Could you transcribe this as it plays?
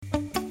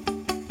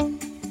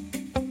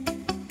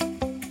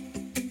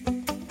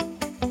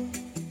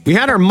We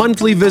had our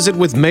monthly visit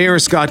with Mayor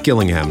Scott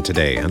Gillingham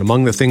today, and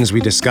among the things we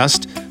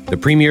discussed, the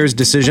Premier's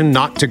decision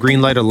not to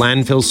greenlight a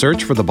landfill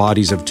search for the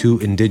bodies of 2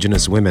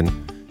 Indigenous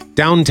women,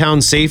 downtown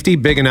safety,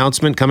 big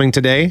announcement coming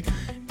today,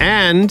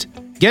 and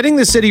getting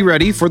the city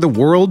ready for the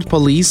World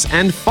Police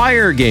and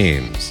Fire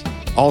Games.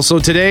 Also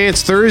today,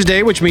 it's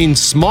Thursday, which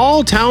means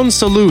Small Town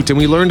Salute, and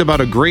we learned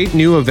about a great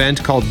new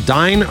event called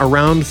Dine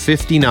Around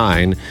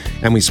 59,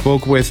 and we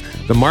spoke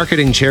with the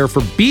marketing chair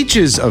for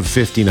Beaches of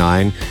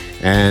 59,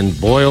 and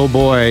boy, oh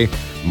boy,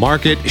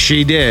 mark it,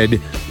 she did.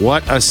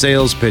 What a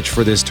sales pitch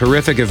for this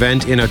terrific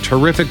event in a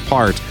terrific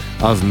part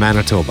of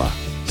Manitoba.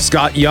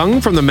 Scott Young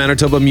from the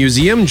Manitoba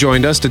Museum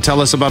joined us to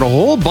tell us about a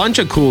whole bunch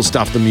of cool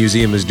stuff the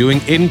museum is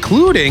doing,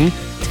 including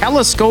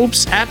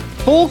telescopes at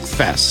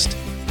Folkfest.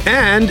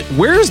 And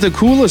where's the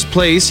coolest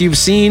place you've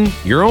seen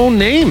your own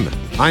name?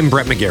 I'm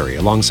Brett McGarry,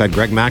 alongside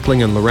Greg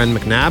Mackling and Loren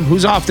McNabb,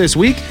 who's off this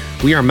week.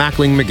 We are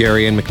Mackling,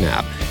 McGarry, and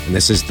McNabb. And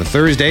this is the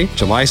Thursday,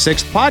 July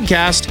 6th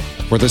podcast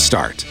for The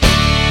Start.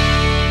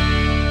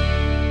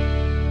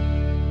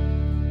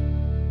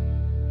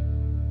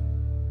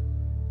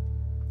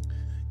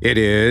 It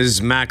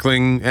is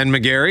Mackling and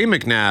McGarry.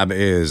 McNabb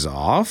is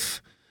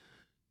off.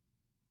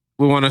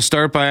 We want to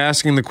start by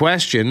asking the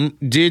question,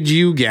 did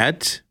you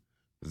get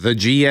the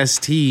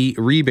GST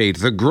rebate,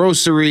 the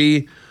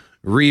grocery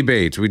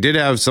rebate? We did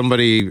have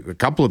a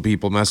couple of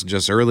people message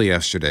us early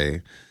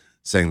yesterday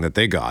saying that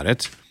they got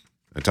it.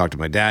 I talked to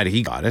my dad,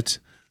 he got it.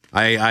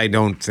 I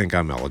don't think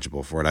I'm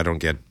eligible for it. I don't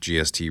get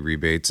GST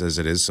rebates as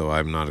it is, so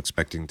I'm not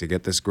expecting to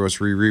get this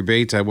grocery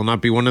rebate. I will not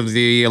be one of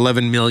the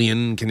 11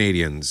 million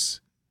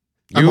Canadians.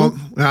 You?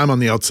 I'm on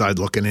the outside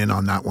looking in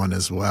on that one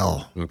as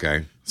well.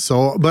 Okay.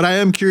 So, but I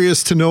am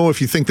curious to know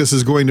if you think this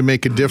is going to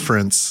make a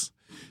difference.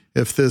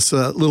 If this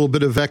little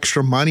bit of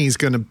extra money is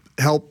going to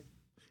help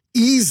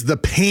ease the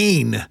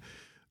pain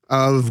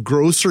of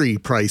grocery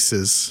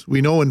prices.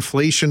 We know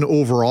inflation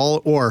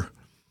overall, or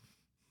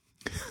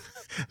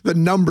the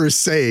numbers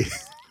say,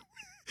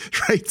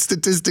 right?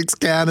 Statistics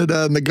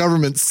Canada and the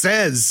government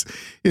says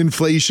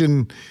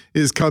inflation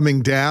is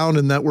coming down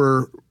and that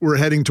we're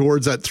heading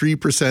towards that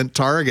 3%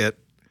 target.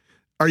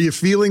 Are you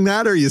feeling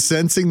that? Are you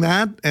sensing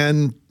that?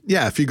 And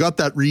yeah, if you got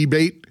that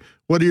rebate,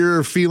 what are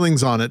your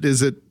feelings on it?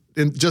 Is it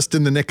just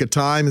in the nick of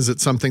time? Is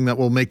it something that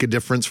will make a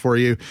difference for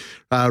you?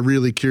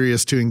 Really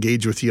curious to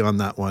engage with you on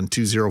that one.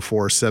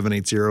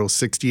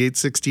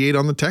 204-780-6868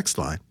 on the text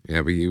line.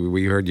 Yeah,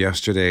 we heard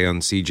yesterday on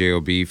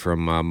CJOB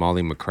from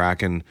Molly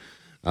McCracken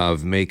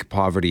of Make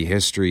Poverty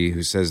History,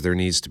 who says there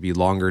needs to be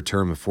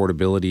longer-term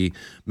affordability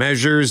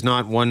measures,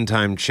 not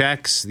one-time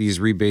checks. These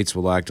rebates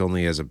will act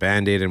only as a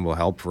Band-Aid and will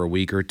help for a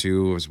week or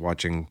two. I was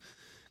watching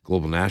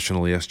Global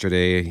National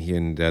yesterday,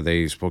 and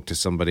they spoke to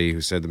somebody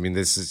who said,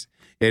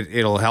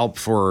 it'll help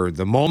for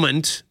the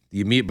moment,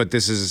 but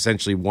this is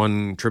essentially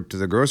one trip to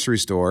the grocery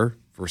store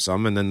for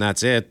some, and then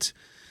that's it.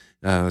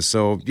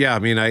 So yeah,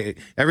 I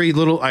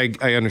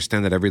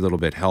understand that every little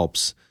bit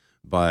helps,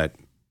 but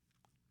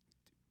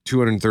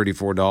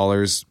 $234,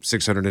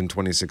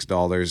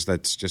 $626,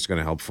 that's just going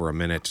to help for a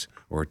minute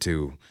or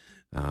two.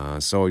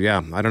 So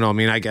yeah, I don't know.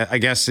 I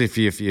guess if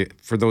you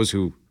for those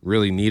who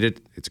really need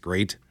it, it's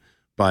great,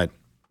 but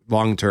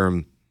long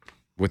term,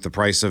 with the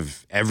price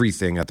of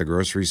everything at the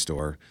grocery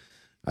store,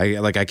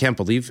 I can't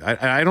believe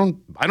I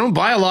don't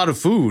buy a lot of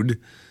food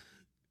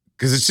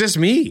because it's just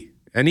me.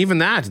 And even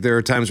that, there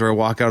are times where I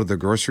walk out of the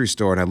grocery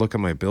store and I look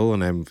at my bill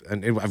and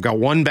I've got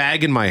one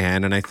bag in my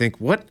hand and I think,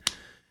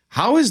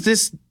 how is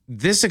this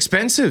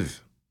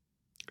expensive?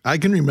 I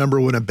can remember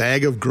when a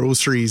bag of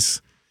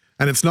groceries,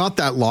 and it's not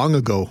that long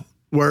ago,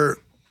 where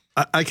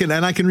I can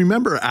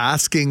remember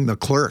asking the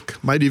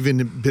clerk, might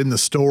even been the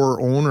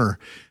store owner,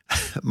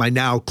 my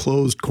now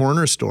closed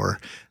corner store.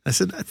 I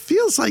said, it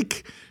feels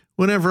like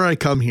whenever I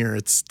come here,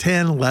 it's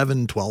 10,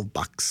 11, 12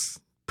 bucks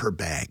per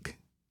bag.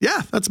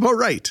 Yeah, that's about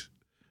right.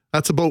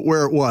 That's about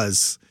where it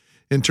was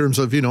in terms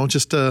of,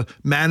 just a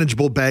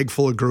manageable bag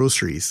full of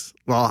groceries.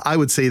 Well, I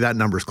would say that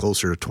number's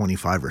closer to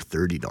 $25 or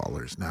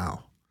 $30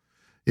 now.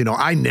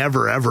 I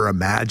never, ever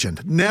imagined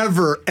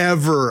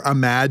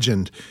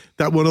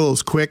that one of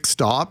those quick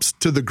stops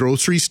to the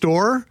grocery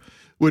store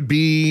would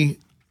be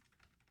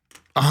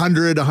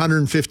 $100,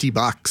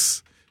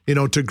 $150,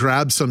 to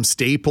grab some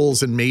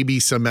staples and maybe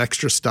some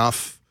extra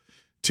stuff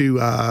to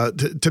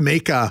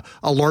make a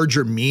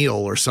larger meal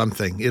or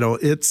something.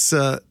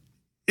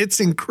 It's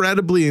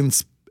incredibly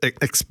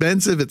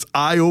expensive. It's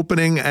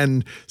eye-opening,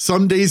 and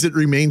some days it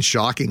remains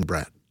shocking,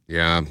 Brett.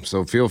 Yeah,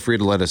 so feel free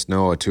to let us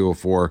know at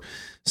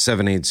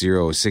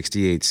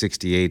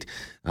 204-780-6868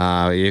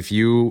 if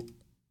you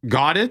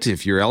got it,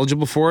 if you're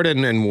eligible for it,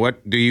 and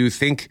what do you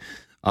think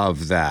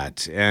of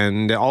that?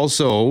 And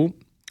also,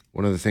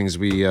 one of the things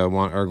we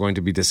are going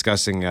to be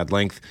discussing at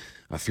length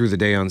through the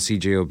day on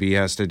CJOB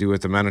has to do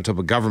with the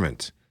Manitoba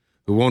government,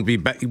 who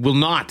will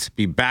not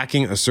be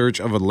backing a search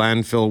of a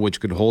landfill which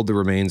could hold the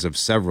remains of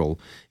several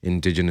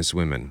Indigenous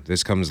women.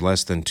 This comes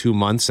less than 2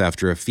 months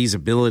after a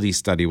feasibility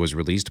study was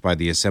released by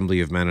the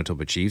Assembly of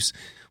Manitoba Chiefs,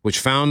 which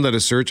found that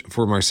a search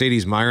for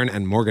Mercedes Myron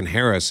and Morgan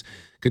Harris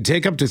could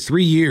take up to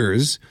 3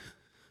 years.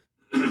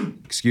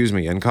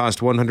 and cost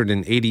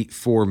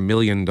 $184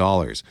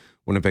 million.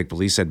 Winnipeg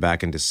police said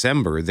back in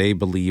December they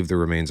believe the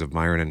remains of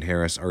Myron and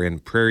Harris are in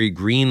Prairie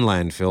Green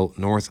landfill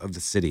north of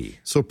the city.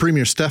 So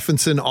Premier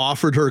Stephenson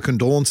offered her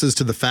condolences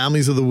to the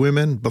families of the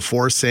women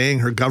before saying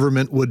her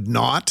government would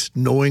not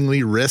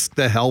knowingly risk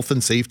the health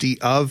and safety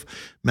of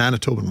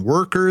Manitoban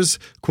workers,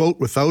 quote,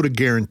 without a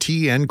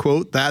guarantee, end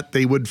quote, that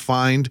they would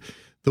find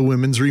the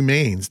women's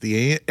remains.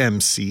 The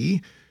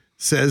AMC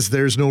says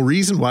there's no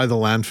reason why the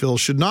landfill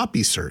should not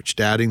be searched,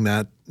 adding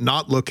that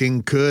not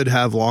looking could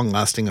have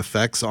long-lasting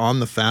effects on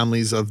the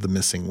families of the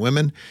missing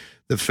women.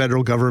 The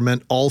federal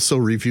government also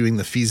reviewing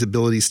the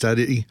feasibility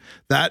study.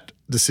 That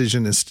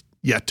decision is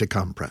yet to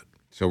come, Brett.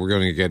 So we're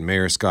going to get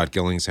Mayor Scott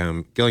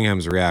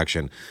Gillingham's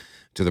reaction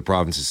to the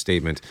province's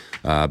statement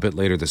a bit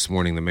later this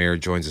morning. The mayor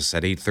joins us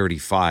at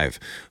 8:35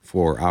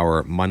 for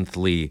our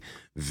monthly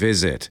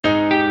visit.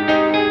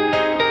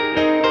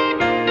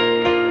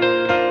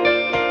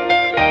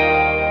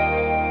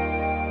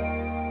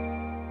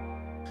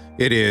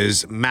 It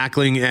is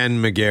Mackling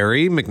and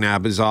McGarry.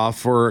 McNabb is off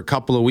for a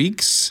couple of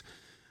weeks.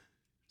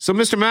 So,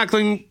 Mr.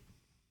 Mackling,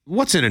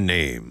 what's in a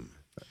name?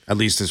 At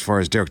least as far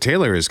as Derek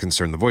Taylor is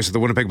concerned, the voice of the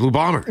Winnipeg Blue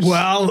Bombers.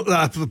 Well,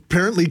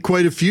 apparently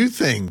quite a few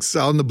things.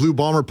 On the Blue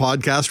Bomber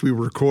podcast, we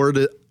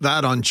recorded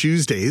that on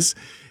Tuesdays.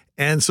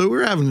 And so we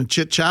were having a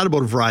chit-chat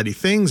about a variety of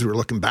things. We were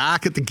looking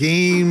back at the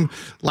game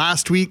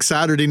last week,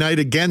 Saturday night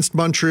against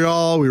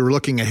Montreal. We were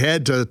looking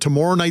ahead to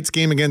tomorrow night's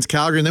game against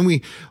Calgary. And then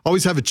we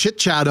always have a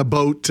chit-chat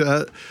about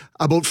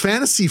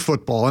fantasy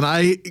football. And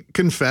I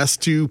confess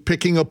to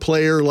picking a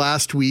player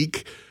last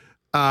week,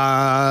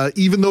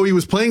 even though he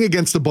was playing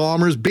against the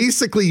Bombers,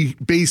 basically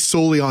based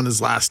solely on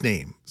his last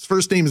name. His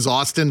first name is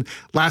Austin,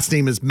 last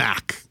name is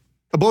Mack.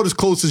 About as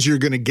close as you're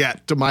going to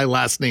get to my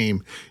last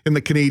name in the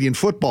Canadian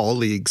Football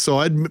League. So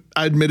I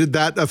admitted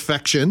that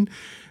affection.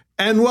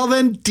 And well,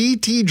 then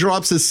DT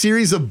drops a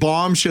series of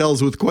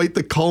bombshells with quite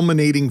the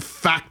culminating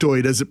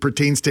factoid as it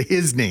pertains to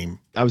his name.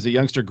 I was a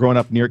youngster growing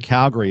up near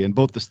Calgary, and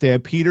both the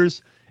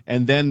Stampeders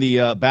and then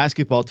the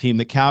basketball team,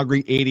 the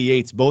Calgary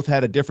 88s, both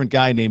had a different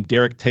guy named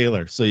Derek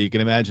Taylor. So you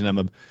can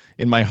imagine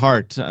in my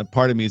heart,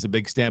 part of me is a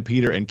big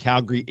Stampeder and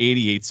Calgary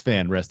 88s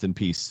fan. Rest in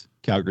peace.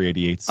 Calgary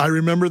 88s. I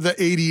remember the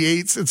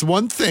 88s. It's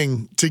one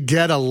thing to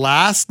get a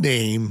last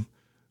name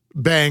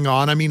bang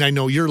on. I mean, I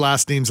know your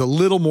last name's a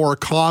little more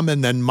common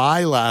than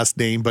my last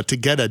name, but to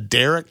get a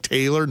Derek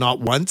Taylor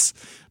not once,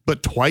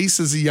 but twice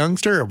as a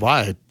youngster,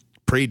 why? I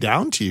pray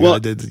down to you.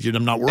 Well,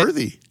 I'm not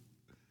worthy.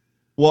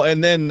 Well,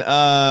 and then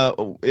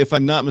if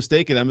I'm not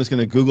mistaken, I'm just going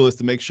to Google this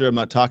to make sure I'm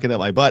not talking out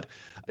my butt.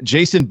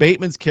 Jason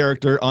Bateman's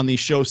character on the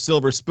show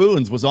Silver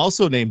Spoons was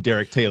also named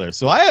Derek Taylor.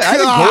 So I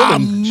had a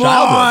golden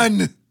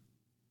childhood.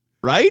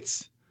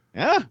 Right?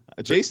 Yeah.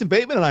 Jason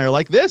Bateman and I are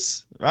like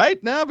this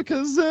right now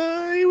because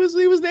he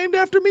was named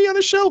after me on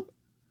the show.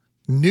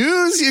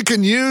 News you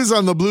can use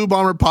on the Blue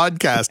Bomber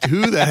podcast.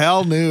 Who the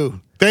hell knew?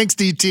 Thanks,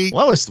 DT.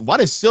 What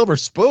is Silver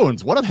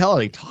Spoons? What the hell are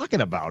they talking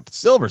about?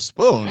 Silver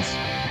Spoons.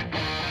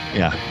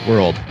 Yeah,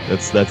 we're old.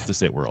 That's to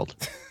say we're old.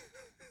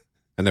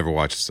 I never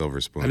watched Silver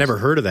Spoons. I never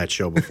heard of that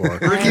show before.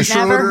 Ricky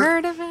Schroeder. Never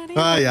heard of it.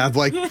 Yeah,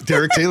 like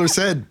Derek Taylor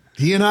said,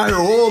 he and I are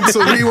old,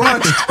 so we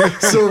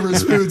watched Silver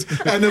Spoons.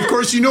 And of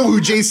course, you know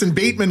who Jason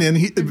Bateman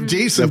is.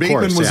 Jason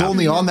Bateman was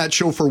only on that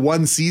show for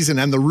one season,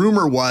 and the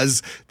rumor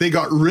was they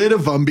got rid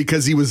of him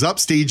because he was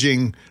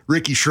upstaging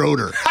Ricky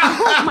Schroeder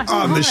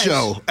on the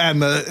show.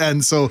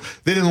 And so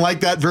they didn't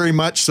like that very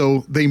much,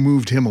 so they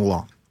moved him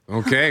along.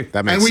 Okay,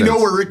 that makes sense. And we know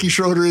where Ricky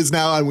Schroeder is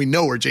now, and we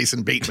know where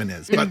Jason Bateman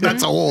is. But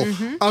that's a whole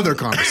other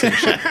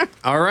conversation.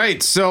 All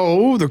right,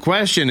 so the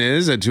question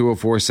is at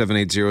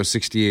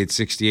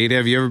 204-780-6868,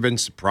 have you ever been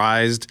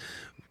surprised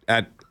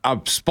at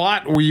a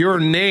spot where your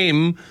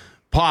name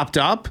popped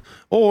up?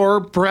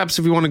 Or perhaps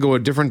if you want to go a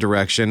different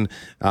direction,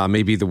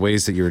 maybe the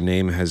ways that your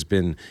name has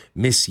been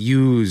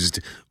misused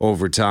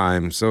over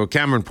time. So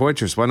Cameron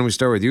Poitras, why don't we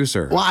start with you,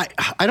 sir? Well,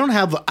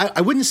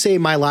 I wouldn't say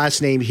my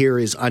last name here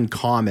is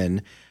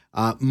uncommon.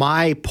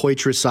 My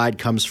Poitras side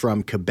comes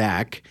from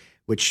Quebec,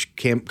 which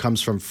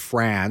comes from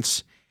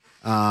France.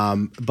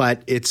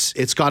 But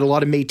it's got a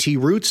lot of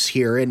Métis roots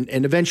here. And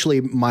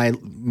eventually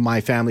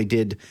my family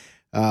did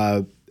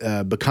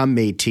become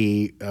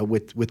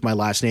Métis with my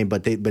last name,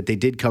 but they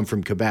did come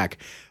from Quebec.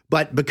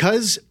 But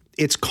because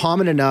it's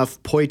common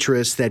enough,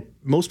 Poitras, that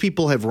most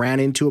people have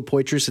ran into a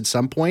Poitras at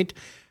some point,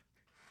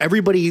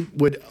 everybody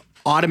would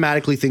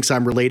automatically thinks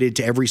I'm related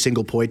to every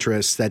single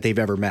Poitras that they've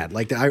ever met.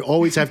 Like, I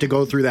always have to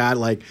go through that.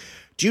 Like,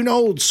 do you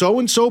know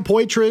so-and-so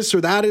Poitras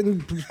or that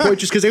in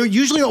Poitras? Because they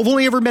usually have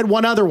only ever met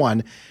one other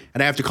one.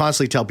 And I have to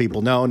constantly tell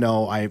people,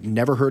 no, I've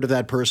never heard of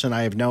that person.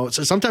 I have so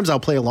sometimes I'll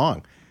play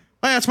along.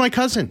 Oh, that's my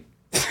cousin.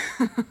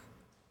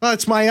 Well,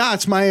 it's my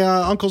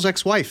uncle's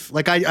ex-wife.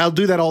 Like, I'll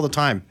do that all the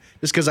time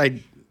just because I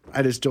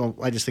just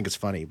think it's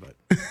funny, but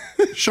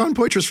Sean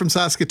Poitras from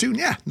Saskatoon.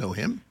 Yeah, know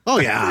him. Oh,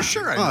 yeah. For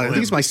sure. I think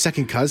he's my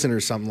second cousin or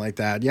something like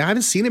that. Yeah, I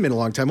haven't seen him in a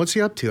long time. What's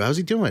he up to? How's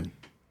he doing?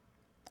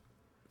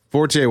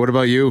 Forte, what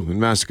about you in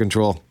Master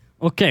Control?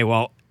 Okay,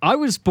 well, I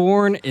was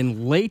born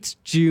in late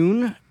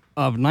June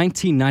of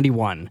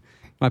 1991.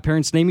 My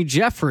parents named me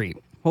Jeffrey.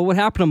 Well, what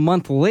happened a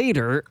month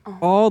later,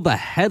 all the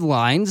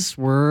headlines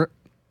were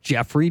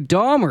Jeffrey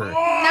Dahmer.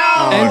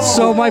 No. And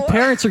so my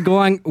parents are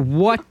going,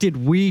 what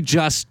did we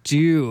just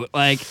do?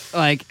 Like,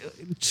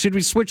 should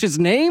we switch his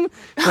name?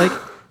 Like,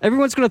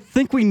 everyone's going to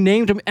think we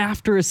named him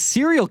after a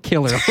serial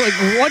killer.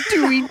 Like, what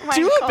do we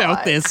do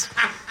about this?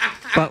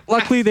 But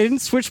luckily, they didn't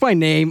switch my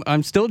name.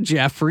 I'm still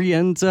Jeffrey,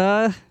 and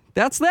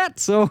that's that.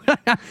 So,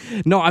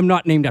 no, I'm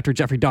not named after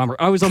Jeffrey Dahmer.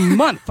 I was a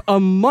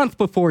month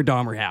before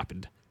Dahmer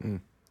happened.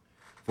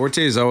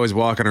 Forte is always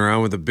walking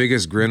around with the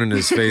biggest grin on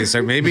his face.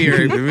 Or maybe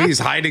he's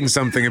hiding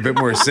something a bit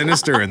more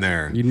sinister in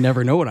there. You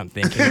never know what I'm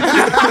thinking.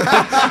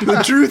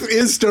 The truth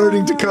is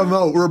starting to come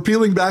out. We're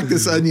peeling back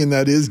this onion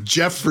that is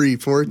Jeffrey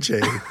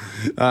Forte.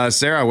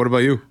 Sarah, what about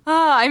you?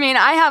 I mean,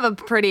 I have a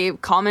pretty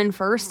common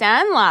first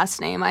and last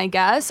name, I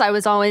guess. I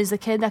was always the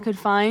kid that could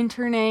find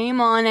her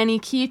name on any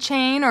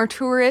keychain or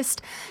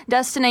tourist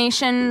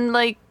destination,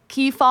 like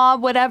key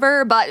fob,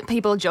 whatever, but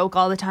people joke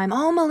all the time,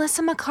 oh,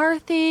 Melissa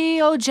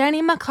McCarthy, oh,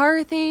 Jenny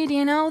McCarthy, do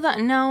you know that?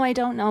 No, I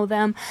don't know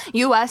them.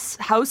 U.S.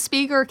 House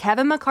Speaker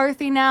Kevin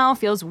McCarthy now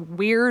feels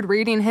weird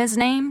reading his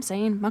name,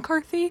 saying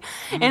McCarthy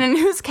in a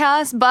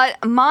newscast, but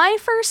my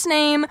first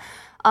name,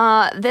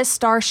 this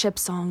Starship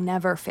song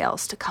never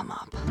fails to come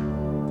up.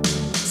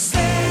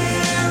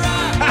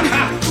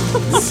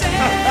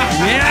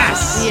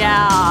 Yes!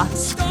 Yeah.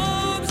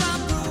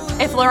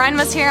 If Lauren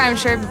was here, I'm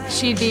sure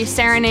she'd be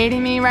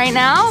serenading me right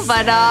now.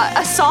 But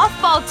a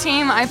softball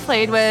team I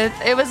played with,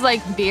 it was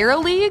like beer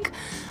league.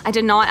 I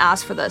did not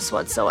ask for this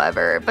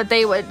whatsoever, but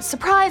they would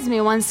surprise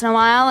me once in a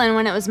while. And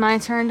when it was my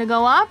turn to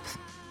go up,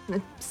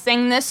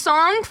 sing this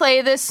song,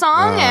 play this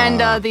song,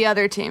 and the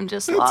other team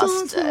just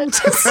lost it.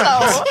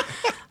 So,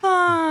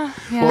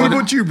 yeah. What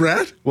about you,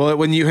 Brett? Well,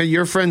 when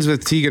you're friends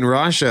with Tegan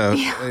Rasha,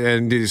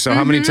 and so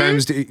how many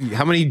times,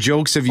 how many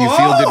jokes have you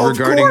fielded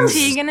regarding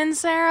Tegan and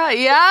Sarah?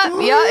 Yeah,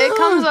 it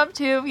comes up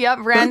too. Yep,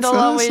 Randall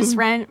always,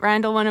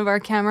 Randall, one of our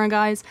camera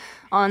guys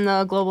on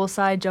the global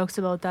side, jokes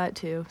about that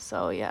too.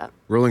 So yeah.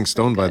 Rolling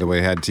Stone, by the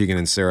way, had Tegan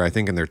and Sarah, I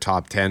think, in their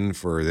top 10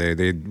 for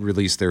they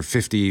released their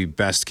 50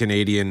 best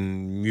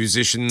Canadian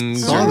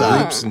musicians or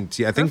groups, and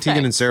I think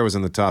Tegan and Sarah was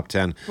in the top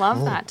 10.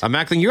 Love that.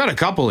 Mackling, you got a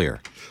couple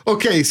here.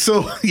 Okay,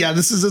 so yeah,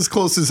 this is as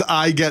close as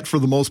I get for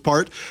the most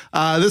part.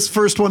 This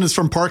first one is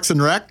from Parks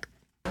and Rec.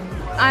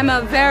 I'm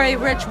a very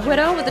rich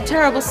widow with a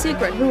terrible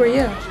secret. Who are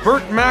you?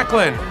 Burt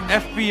Macklin,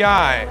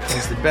 FBI.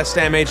 He's the best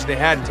damn agent they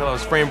had until I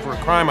was framed for a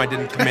crime I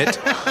didn't commit.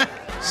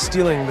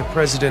 Stealing the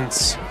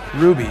president's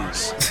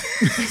rubies.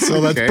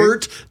 So that's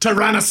Burt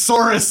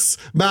Tyrannosaurus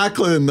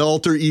Macklin, the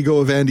alter ego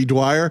of Andy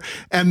Dwyer.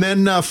 And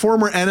then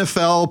former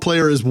NFL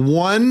player is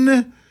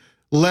one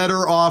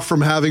letter off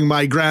from having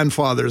my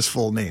grandfather's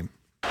full name.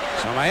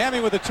 So Miami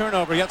with a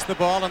turnover gets the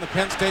ball on the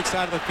Penn State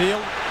side of the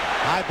field.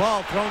 High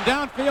ball thrown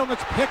downfield and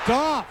it's picked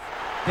off.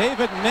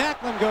 David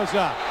Macklin goes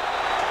up.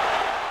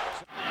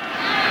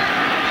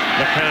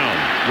 McCown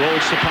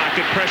rolls the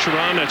pocket, pressure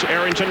on. That's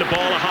Arrington. The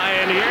ball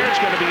high in the air. It's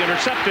going to be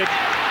intercepted.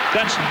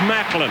 That's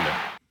Macklin.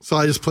 So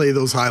I just play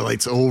those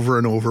highlights over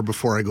and over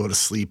before I go to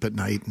sleep at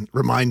night and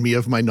remind me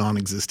of my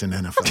non-existent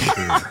NFL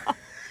career.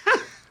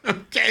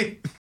 Okay.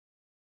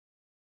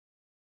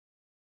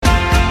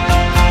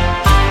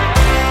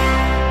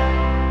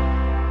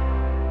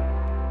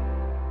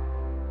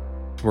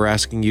 We're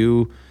asking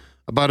you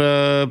about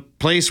a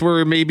place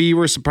where maybe you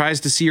were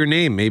surprised to see your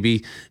name,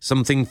 maybe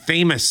something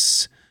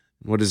famous.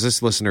 What does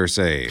this listener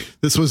say?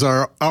 This was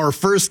our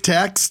first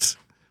text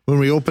when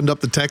we opened up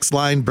the text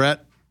line,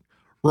 Brett.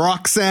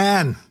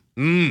 Roxanne.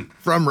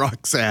 From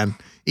Roxanne.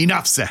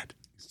 Enough said.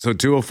 So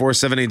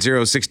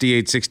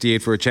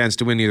 204-780-6868 for a chance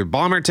to win either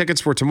Bomber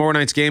tickets for tomorrow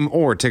night's game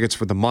or tickets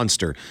for the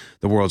Monster,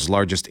 the world's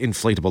largest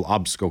inflatable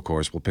obstacle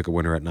course. We'll pick a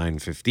winner at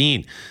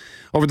 9:15.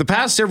 Over the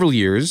past several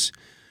years,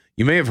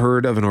 you may have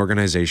heard of an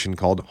organization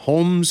called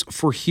Homes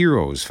for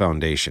Heroes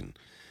Foundation.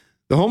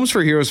 The Homes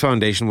for Heroes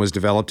Foundation was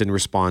developed in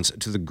response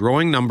to the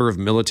growing number of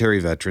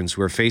military veterans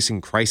who are facing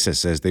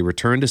crisis as they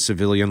return to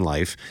civilian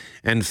life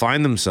and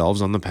find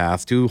themselves on the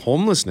path to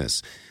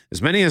homelessness.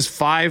 As many as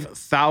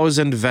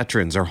 5,000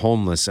 veterans are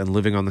homeless and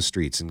living on the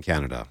streets in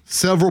Canada.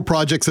 Several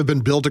projects have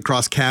been built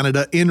across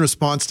Canada in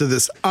response to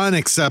this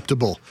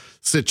unacceptable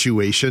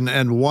situation,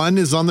 and one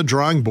is on the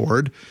drawing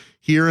board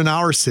here in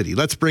our city.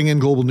 Let's bring in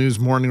Global News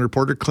morning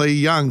reporter Clay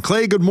Young.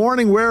 Clay, good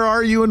morning. Where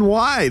are you and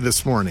why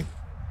this morning?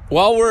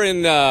 Well, we're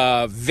in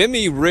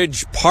Vimy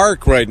Ridge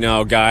Park right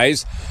now,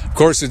 guys. Of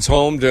course, it's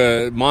home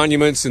to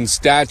monuments and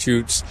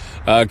statues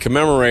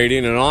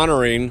commemorating and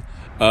honoring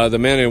the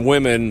men and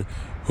women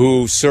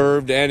who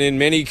served and in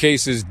many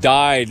cases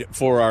died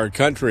for our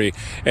country.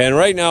 And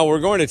right now we're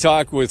going to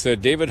talk with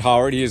David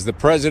Howard. He is the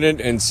president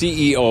and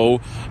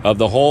CEO of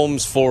the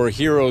Homes for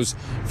Heroes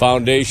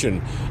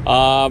Foundation.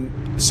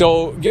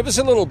 So give us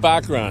a little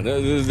background.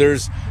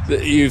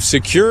 You've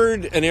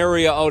secured an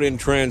area out in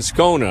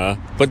Transcona,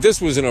 but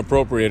this was an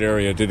appropriate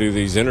area to do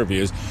these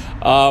interviews.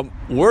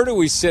 Where do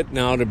we sit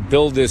now to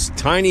build this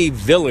tiny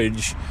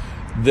village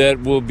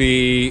that will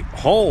be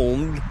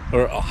housing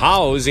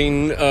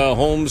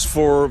homes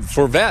for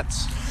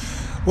vets?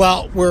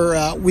 Well,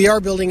 we are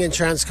building in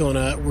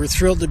Transcona. We're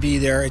thrilled to be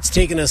there. It's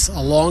taken us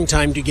a long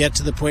time to get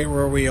to the point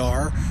where we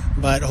are,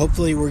 but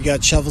hopefully we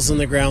got shovels in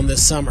the ground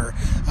this summer.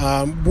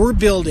 We're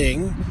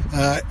building,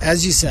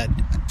 as you said,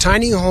 a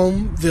tiny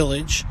home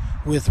village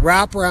with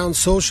wraparound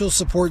social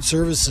support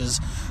services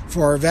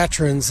for our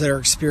veterans that are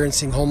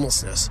experiencing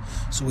homelessness.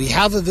 So we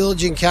have a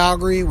village in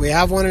Calgary, we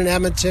have one in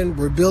Edmonton,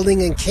 we're building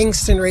in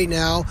Kingston right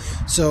now.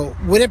 So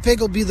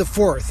Winnipeg will be the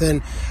fourth.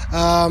 And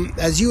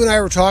as you and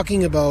I were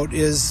talking about,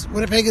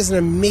 Winnipeg has an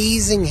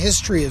amazing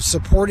history of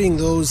supporting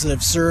those that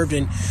have served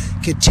and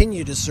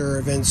continue to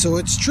serve. And so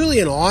it's truly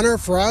an honor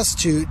for us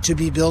to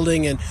be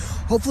building and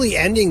hopefully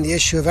ending the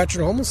issue of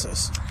veteran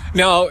homelessness.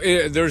 Now,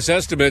 there's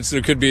estimates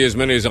there could be as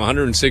many as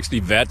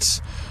 160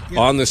 vets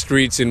on the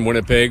streets in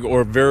Winnipeg,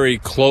 or very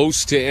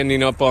close to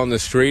ending up on the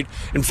street.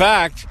 In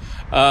fact,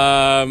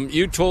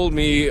 you told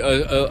me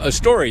a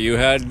story you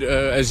had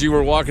as you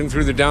were walking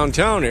through the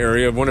downtown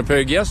area of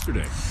Winnipeg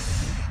yesterday.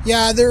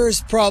 Yeah,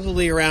 there's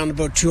probably around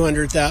about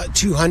 200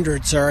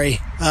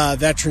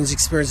 veterans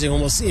experiencing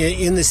homelessness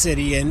in the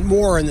city and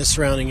more in the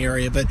surrounding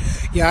area. But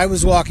yeah, I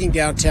was walking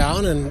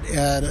downtown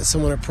and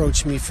someone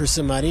approached me for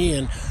some money,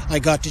 and I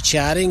got to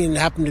chatting, and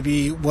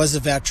was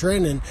a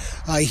veteran, and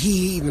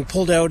he even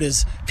pulled out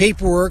his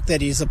paperwork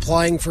that he's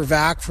applying for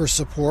VAC for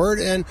support,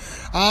 and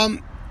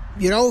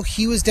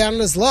he was down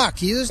on his luck.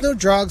 There's no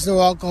drugs, no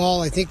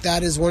alcohol. I think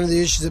that is one of the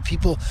issues that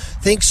people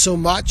think so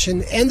much,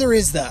 and there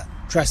is that.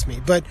 Trust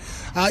me. But,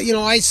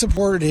 I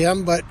supported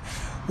him. But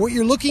what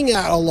you're looking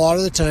at a lot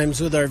of the times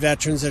with our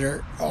veterans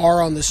that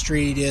are on the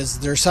street is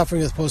they're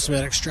suffering with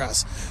post-traumatic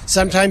stress.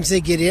 Sometimes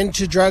they get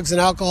into drugs and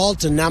alcohol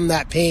to numb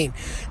that pain.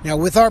 Now,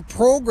 with our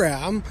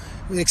program,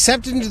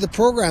 accepted into the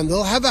program,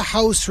 they'll have a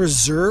house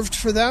reserved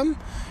for them,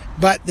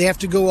 but they have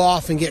to go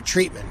off and get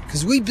treatment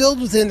because we build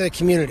within the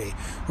community.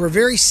 We're a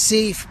very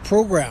safe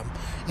program.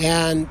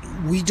 And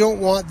we don't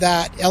want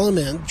that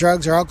element,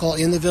 drugs or alcohol,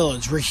 in the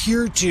village. We're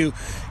here to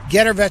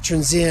get our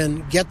veterans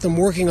in, get them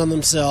working on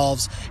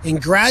themselves,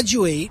 and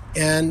graduate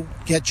and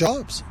get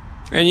jobs.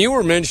 And you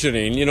were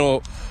mentioning,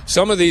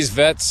 some of these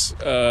vets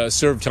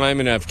served time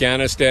in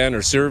Afghanistan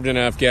or served in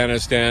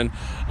Afghanistan.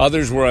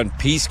 Others were on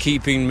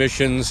peacekeeping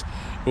missions,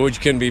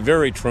 which can be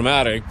very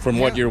traumatic from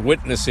what you're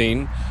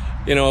witnessing.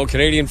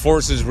 Canadian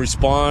forces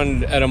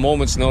respond at a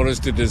moment's notice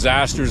to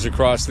disasters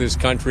across this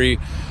country.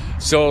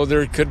 So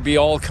there could be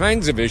all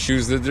kinds of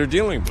issues that they're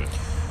dealing with.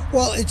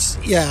 Well, it's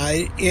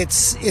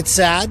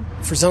sad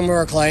for some of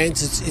our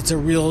clients. It's a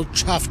real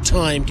tough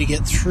time to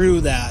get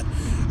through that.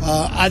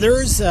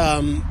 Others,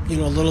 a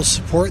little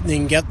support, and they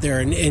can get there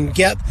and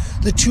get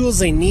the tools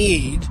they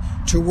need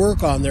to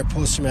work on their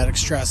post-traumatic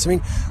stress. I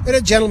mean, we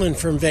had a gentleman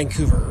from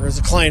Vancouver, as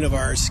a client of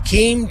ours,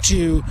 came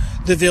to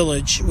the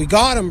village. We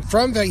got him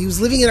he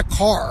was living in a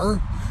car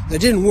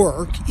that didn't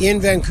work in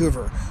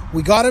Vancouver.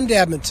 We got him to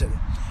Edmonton.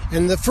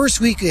 And the first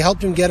week, we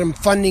helped him get him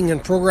funding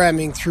and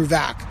programming through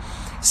VAC.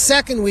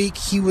 Second week,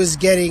 he was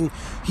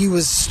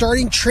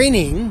starting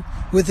training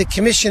with the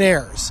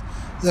commissionaires.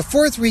 The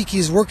fourth week,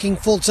 he's working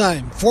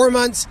full-time. 4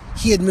 months,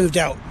 he had moved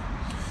out.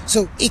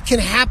 So it can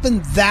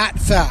happen that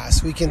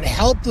fast. We can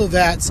help the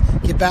vets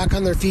get back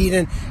on their feet.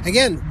 And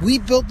again, we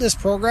built this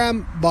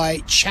program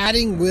by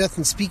chatting with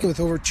and speaking with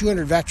over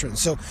 200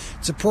 veterans. So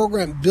it's a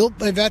program built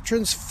by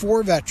veterans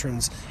for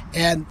veterans.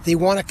 And they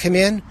want to come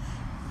in,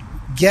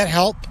 get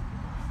help,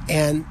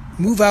 and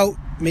move out,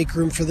 make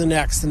room for the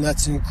next. And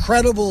that's an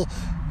incredible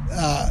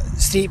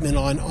statement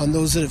on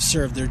those that have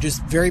served. They're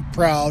just very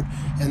proud,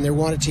 and they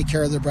want to take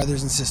care of their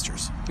brothers and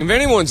sisters. If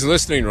anyone's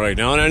listening right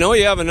now, and I know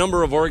you have a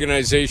number of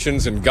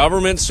organizations and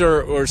governments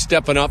are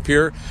stepping up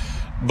here,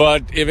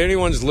 but if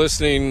anyone's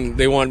listening,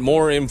 they want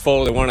more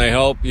info, they want to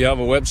help, you have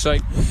a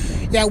website?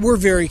 Yeah, we're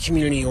very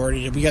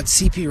community-oriented. We got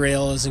CP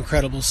Rail as an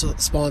incredible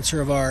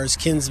sponsor of ours,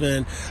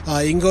 Kinsman.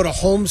 You can go to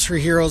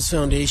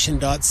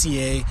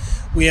homesforheroesfoundation.ca.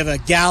 We have a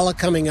gala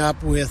coming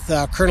up with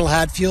Colonel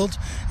Hadfield,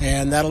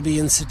 and that'll be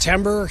in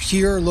September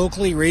here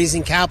locally,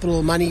 raising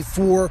capital money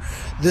for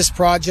this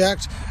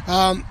project.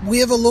 We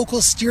have a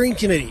local steering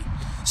committee.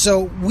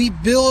 So we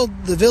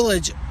build the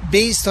village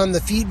based on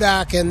the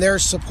feedback and their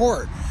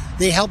support.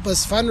 They help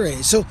us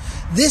fundraise. So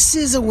this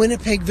is a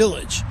Winnipeg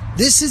village.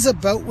 This is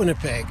about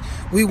Winnipeg.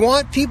 We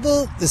want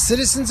people, the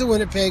citizens of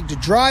Winnipeg, to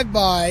drive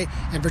by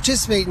and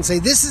participate and say,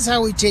 this is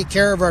how we take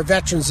care of our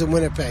veterans in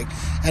Winnipeg.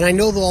 And I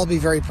know they'll all be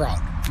very proud.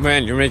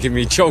 Man, you're making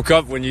me choke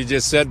up when you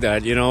just said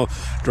that.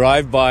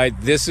 Drive by,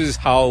 this is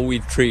how we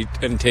treat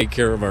and take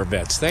care of our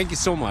vets. Thank you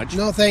so much.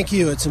 No, thank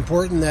you. It's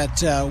important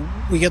that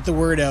we get the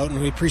word out,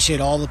 and we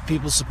appreciate all the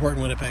people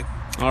supporting Winnipeg.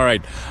 All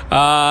right.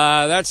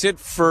 That's it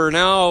for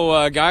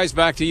now. Guys,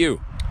 back to you.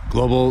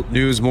 Global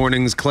News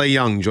Mornings, Clay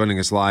Young joining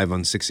us live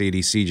on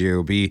 680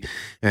 CJOB.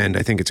 And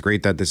I think it's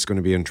great that this is going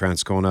to be in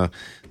Transcona.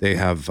 They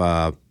have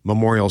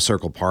Memorial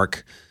Circle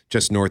Park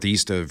just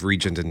northeast of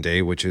Regent and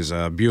Day, which is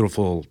a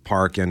beautiful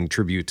park and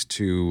tribute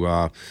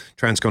to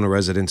Transcona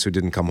residents who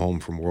didn't come home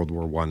from World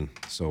War I.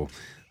 So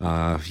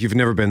if you've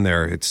never been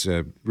there, it's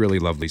a really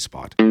lovely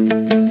spot.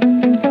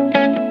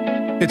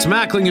 It's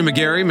Mackling and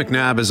McGarry.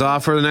 McNabb is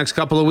off for the next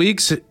couple of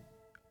weeks.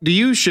 do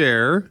you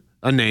share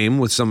a name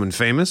with someone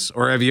famous,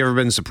 or have you ever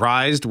been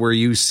surprised where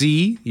you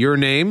see your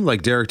name,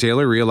 like Derek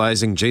Taylor,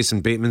 realizing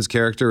Jason Bateman's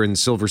character in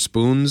Silver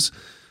Spoons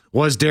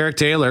was Derek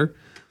Taylor?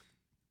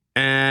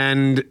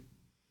 And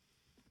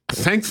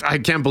I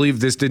can't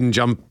believe this didn't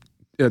jump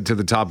to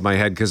the top of my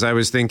head, because I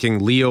was thinking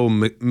Leo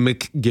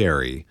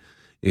McGarry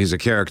is a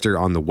character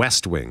on The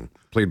West Wing,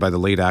 played by the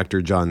late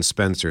actor John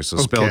Spencer. So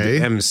spelled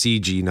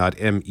MCG, not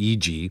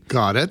MEG.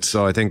 Got it.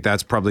 So I think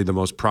that's probably the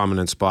most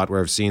prominent spot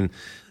where I've seen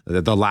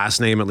the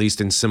last name, at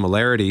least in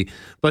similarity.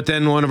 But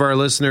then one of our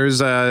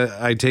listeners,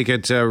 I take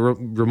it,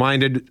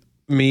 reminded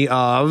me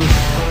of the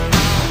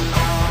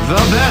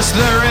best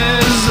there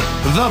is,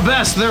 the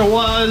best there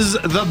was,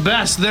 the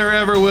best there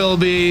ever will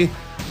be,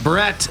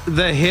 Brett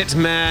the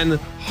Hitman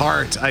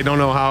Hart. I don't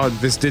know how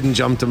this didn't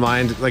jump to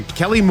mind. Like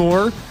Kelly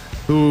Moore,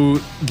 who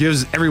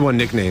gives everyone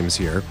nicknames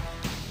here.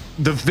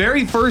 The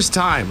very first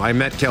time I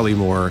met Kelly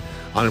Moore,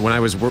 when I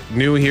was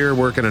new here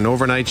working an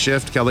overnight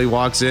shift, Kelly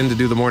walks in to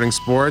do the morning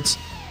sports,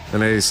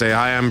 and I say,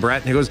 "Hi, I'm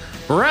Brett." And he goes,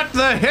 "Brett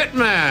the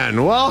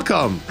Hitman,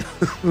 welcome."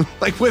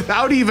 Like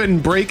without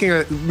even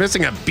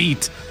missing a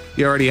beat,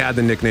 he already had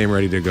the nickname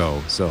ready to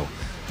go. So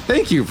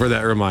thank you for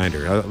that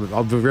reminder.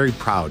 I'll be very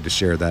proud to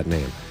share that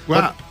name.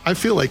 Well, I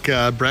feel like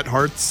Bret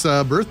Hart's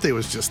birthday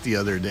was just the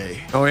other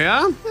day. Oh,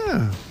 yeah?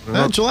 Yeah.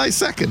 July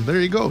 2nd. There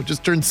you go.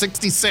 Just turned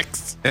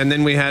 66. And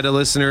then we had a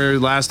listener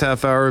last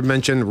half hour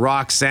mention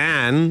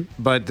Roxanne,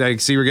 but I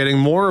see we're getting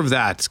more of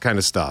that kind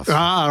of stuff.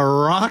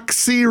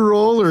 Roxy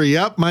Roller.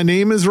 Yep, my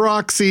name is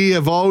Roxy.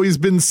 I've always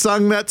been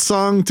sung that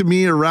song to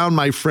me around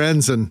my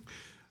friends, and,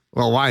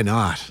 well, why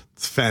not?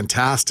 It's a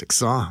fantastic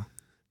song.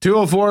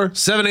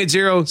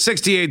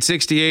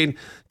 204-780-6868.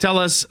 Tell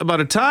us about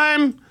a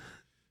time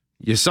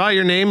you saw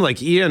your name, like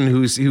Ian,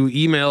 who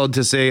emailed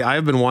to say,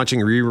 "I've been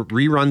watching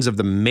reruns of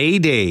the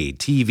Mayday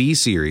TV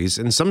series,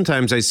 and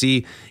sometimes I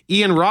see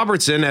Ian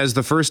Robertson as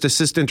the first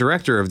assistant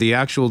director of the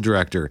actual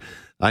director.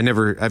 I've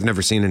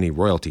never seen any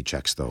royalty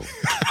checks, though,"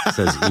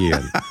 says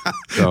Ian.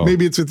 So,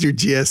 maybe it's with your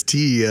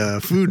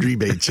GST food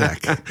rebate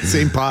check.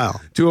 Same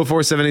pile.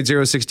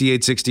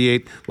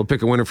 204-780-6868. We'll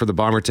pick a winner for the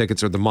Bomber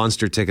tickets or the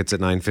Monster tickets at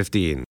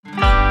 9:15.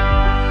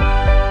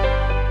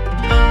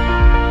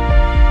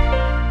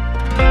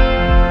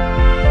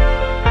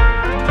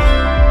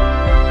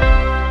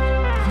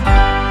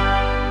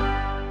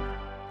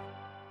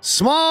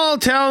 Small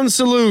Town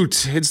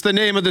Salute. It's the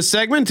name of the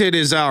segment. It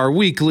is our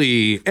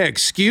weekly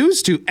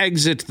excuse to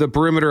exit the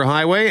perimeter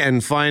highway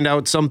and find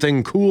out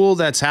something cool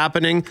that's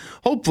happening,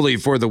 hopefully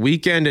for the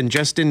weekend and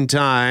just in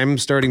time.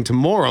 Starting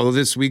tomorrow,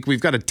 this week,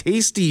 we've got a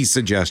tasty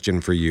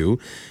suggestion for you.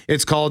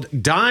 It's called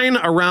Dine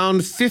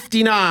Around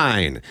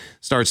 59.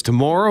 Starts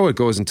tomorrow. It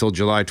goes until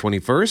July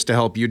 21st to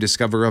help you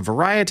discover a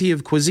variety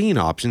of cuisine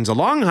options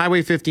along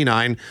Highway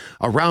 59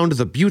 around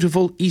the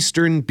beautiful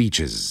eastern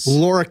beaches.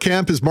 Laura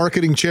Camp is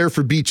marketing chair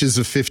for Beaches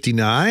of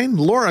 59.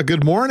 Laura,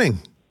 good morning.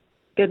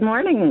 Good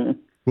morning.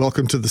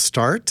 Welcome to the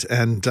start.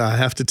 And I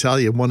have to tell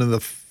you, one of my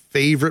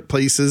favorite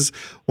places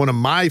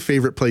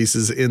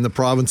in the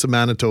province of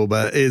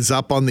Manitoba is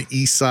up on the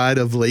east side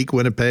of Lake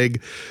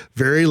Winnipeg.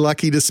 Very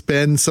lucky to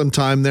spend some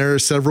time there,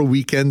 several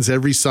weekends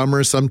every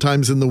summer,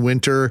 sometimes in the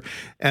winter.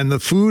 And the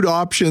food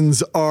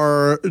options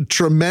are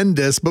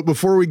tremendous. But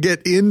before we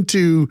get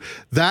into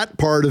that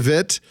part of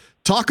it,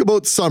 talk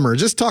about summer.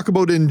 Just talk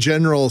about in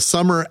general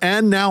summer,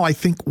 and now I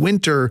think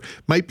winter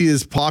might be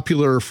as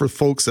popular for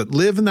folks that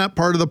live in that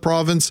part of the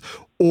province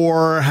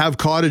or have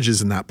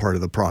cottages in that part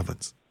of the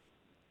province.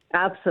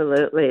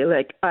 Absolutely.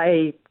 Like,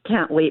 I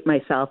can't wait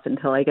myself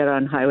until I get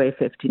on Highway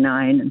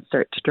 59 and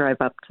start to drive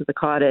up to the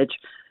cottage.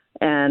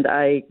 And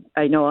I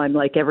know I'm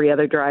like every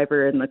other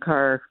driver in the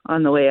car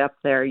on the way up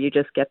there. You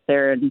just get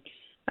there and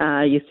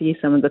you see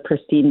some of the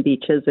pristine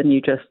beaches and you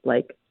just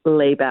like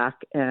lay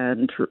back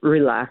and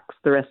relax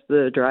the rest of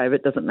the drive.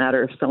 It doesn't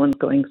matter if someone's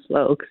going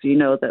slow, because you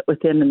know that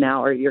within an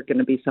hour you're going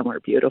to be somewhere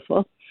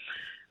beautiful.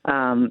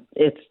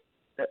 It's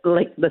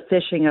like the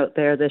fishing out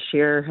there this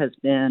year has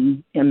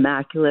been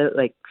immaculate.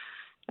 Like,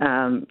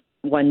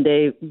 one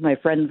day, my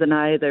friends and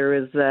I, there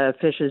was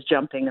fishes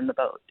jumping in the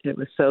boat. It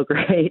was so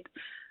great.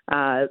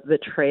 The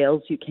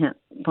trails, you can't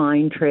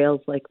find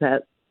trails like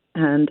that.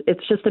 And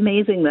it's just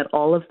amazing that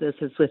all of this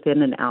is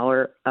within an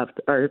hour of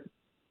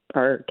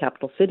our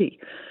capital city.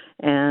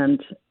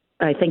 And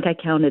I think I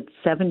counted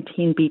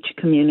 17 beach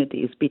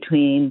communities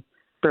between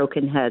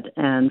Broken Head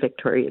and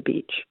Victoria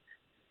Beach.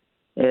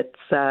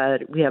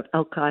 It's we have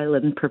Elk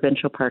Island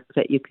Provincial Park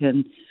that you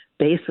can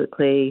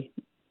basically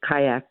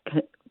kayak,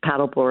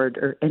 paddleboard,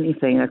 or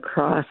anything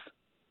across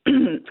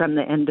from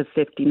the end of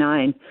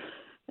 59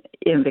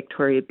 in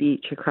Victoria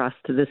Beach across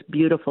to this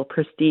beautiful,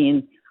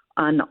 pristine,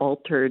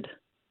 unaltered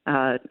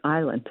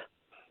island.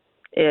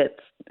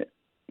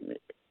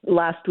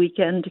 Last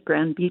weekend,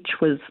 Grand Beach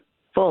was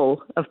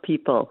full of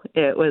people.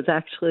 It was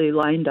actually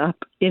lined up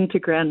into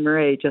Grand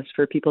Marais just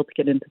for people to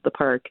get into the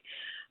park.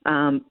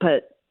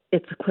 But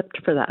it's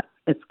equipped for that.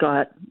 It's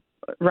got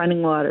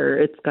running water.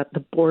 It's got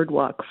the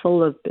boardwalk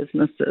full of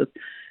businesses.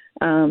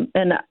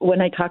 And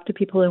when I talk to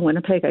people in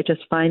Winnipeg, I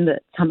just find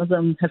that some of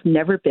them have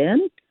never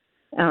been,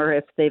 Or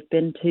if they've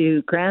been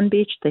to Grand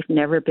Beach, they've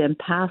never been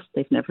past,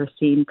 they've never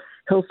seen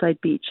Hillside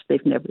Beach,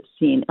 they've never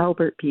seen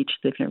Albert Beach,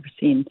 they've never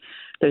seen,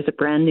 there's a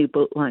brand new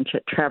boat launch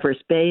at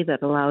Traverse Bay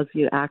that allows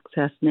you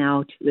access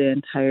now to the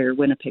entire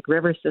Winnipeg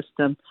River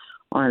system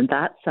on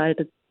that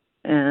side.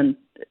 And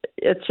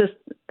it's just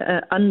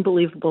an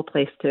unbelievable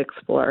place to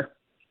explore.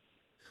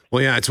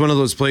 Well, yeah, it's one of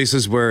those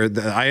places where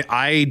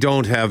I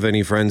don't have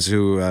any friends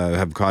who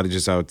have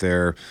cottages out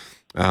there.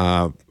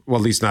 Well,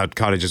 at least not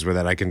cottages where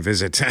that I can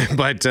visit,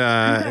 but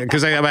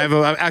because I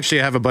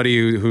have a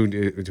buddy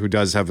who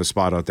does have a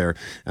spot out there,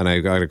 and I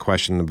got a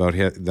question about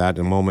that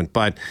in a moment.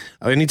 But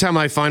anytime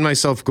I find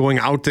myself going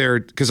out there,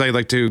 because I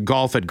like to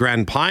golf at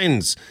Grand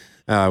Pines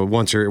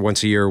once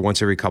a year,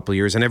 once every couple of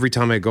years, and every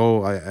time I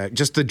go,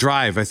 just the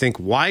drive, I think,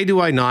 why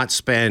do I not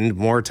spend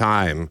more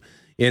time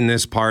in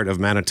this part of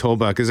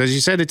Manitoba? Because as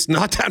you said, it's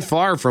not that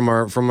far from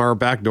our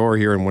back door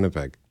here in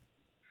Winnipeg.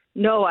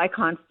 No, I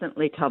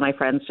constantly tell my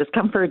friends, just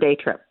come for a day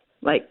trip.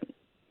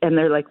 And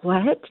they're like,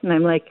 what? And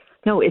I'm like,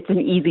 no, it's an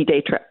easy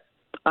day trip.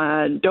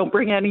 Don't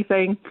bring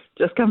anything.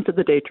 Just come for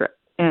the day trip.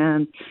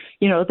 And,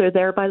 they're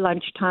there by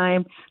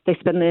lunchtime. They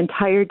spend the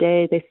entire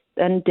day. They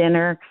spend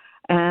dinner.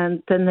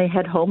 And then they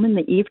head home in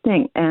the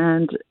evening.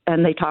 And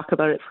they talk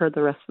about it for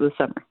the rest of the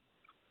summer.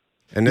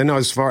 And then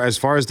as far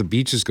as the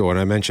beaches go, and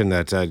I mentioned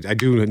that I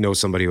do know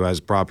somebody who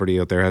has property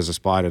out there, has a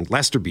spot in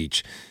Lester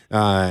Beach,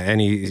 and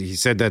he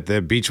said that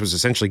the beach was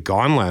essentially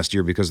gone last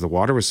year because the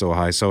water was so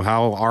high. So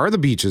how are the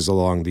beaches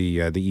along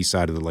the east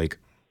side of the lake?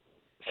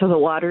 So the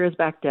water is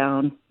back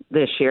down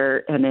this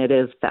year, and it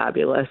is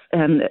fabulous.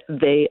 And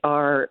they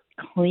are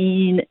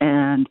clean,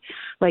 and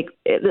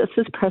this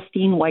is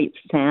pristine white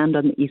sand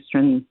on the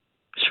eastern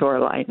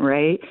shoreline,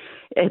 right?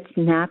 It's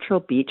natural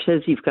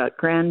beaches. You've got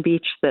Grand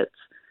Beach that's,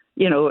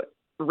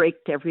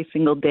 raked every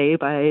single day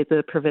by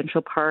the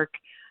provincial park.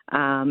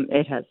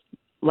 It has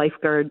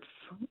lifeguards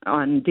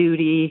on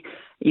duty.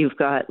 You've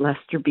got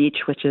Lester Beach,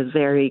 which is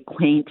very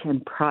quaint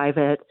and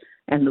private,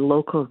 and the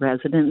local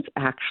residents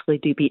actually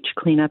do beach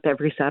cleanup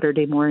every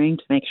Saturday morning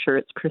to make sure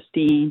it's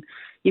pristine.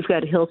 You've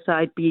got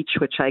Hillside Beach,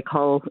 which I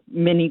call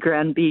mini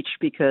Grand Beach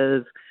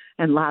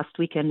and last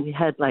weekend we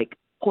had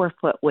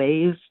 4-foot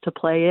waves to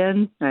play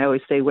in. I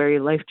always say wear your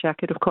life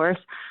jacket, of course.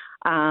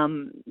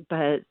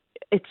 But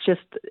it's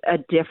just a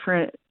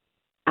different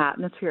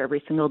atmosphere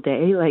every single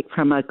day,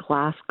 from a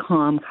glass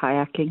calm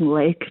kayaking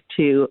lake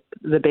to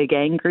the Big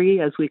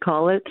Angry, as we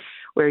call it,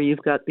 where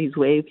you've got these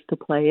waves to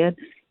play in.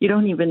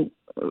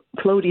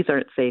 Floaties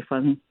aren't safe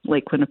on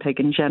Lake Winnipeg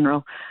in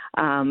general,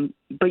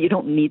 but you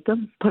don't need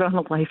them. Put on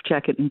a life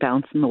jacket and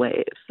bounce in the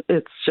waves.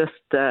 It's just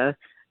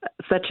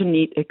such a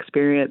neat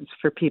experience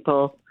for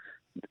people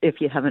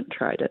if you haven't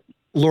tried it.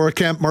 Laura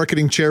Kemp,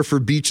 Marketing Chair for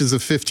Beaches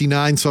of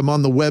 59. So I'm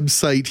on the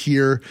website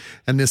here,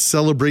 and this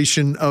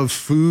celebration of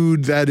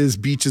food, that is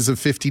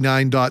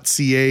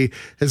beachesof59.ca,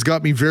 has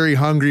got me very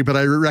hungry, but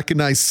I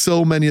recognize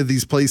so many of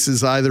these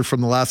places either from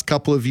the last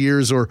couple of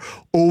years or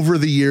over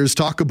the years.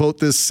 Talk about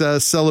this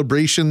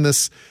celebration,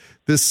 this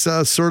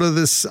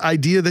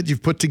idea that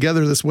you've put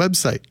together, this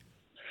website.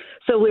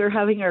 So we're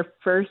having our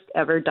first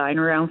ever Dine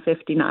Around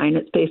 59.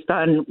 It's based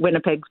on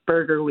Winnipeg's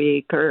Burger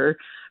Week or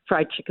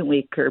Fried Chicken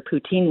Week or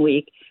Poutine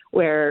Week,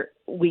 where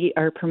we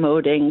are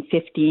promoting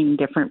 15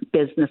 different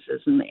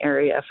businesses in the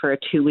area for a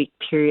 2-week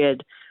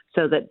period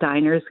so that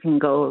diners can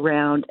go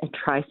around and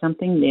try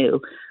something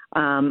new.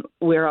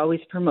 We're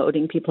always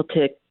promoting people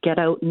to get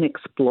out and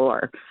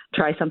explore,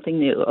 try something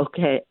new.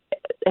 Okay.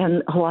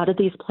 And a lot of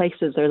these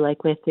places are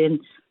within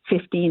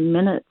 15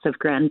 minutes of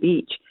Grand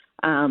Beach.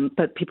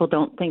 But people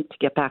don't think to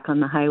get back on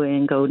the highway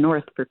and go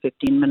north for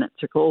 15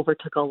 minutes or go over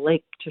to Gull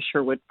Lake to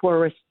Sherwood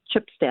Forest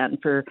Chip Stand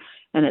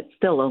and it's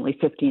still only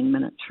 15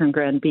 minutes from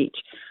Grand Beach.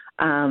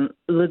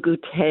 Le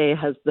Goûter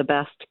has the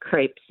best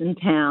crepes in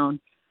town.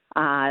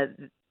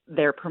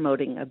 They're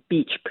promoting a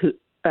beach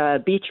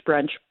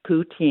brunch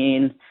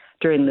poutine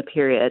during the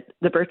period.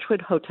 The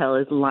Birchwood Hotel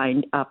is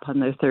lined up on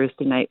their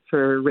Thursday night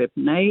for rib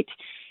night,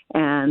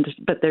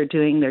 but they're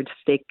doing their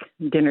steak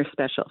dinner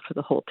special for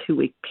the whole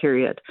 2-week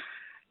period.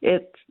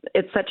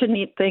 It's such a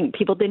neat thing.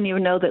 People didn't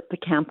even know that the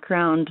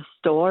campground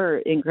store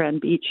in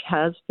Grand Beach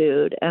has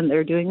food, and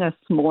they're doing a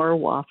s'more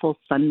waffle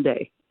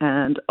sundae.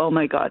 And oh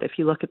my God, if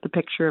you look at the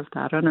picture of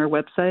that on our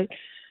website,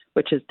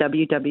 which is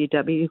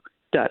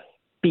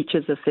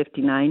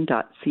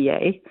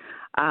www.beachesof59.ca,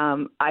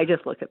 I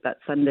just look at that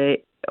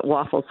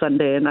waffle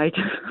sundae, and I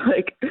just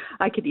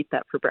I could eat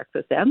that for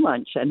breakfast and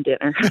lunch and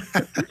dinner.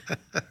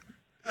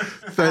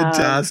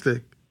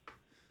 Fantastic.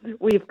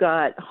 We've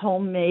got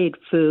homemade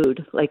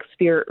food,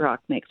 Spirit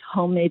Rock makes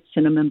homemade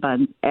cinnamon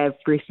buns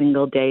every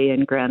single day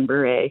in Grand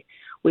Beret.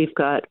 We've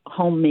got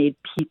homemade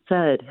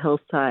pizza at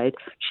Hillside.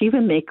 She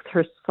even makes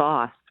her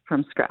sauce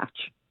from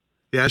scratch.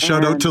 Yeah,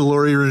 shout out to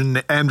Lori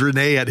and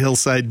Renee at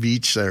Hillside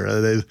Beach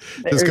there. They've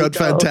got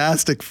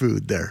fantastic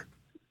food there.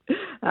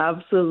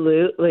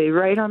 Absolutely.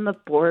 Right on the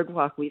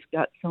boardwalk, we've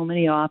got so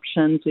many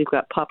options. We've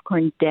got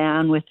Popcorn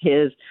Dan with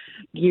his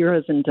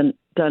gyros and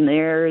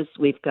donaires.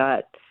 We've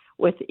got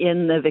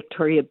within the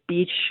Victoria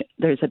Beach,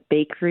 there's a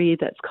bakery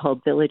that's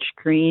called Village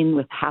Green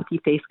with Happy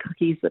Face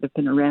cookies that have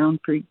been around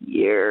for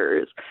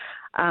years.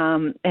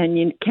 And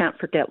you can't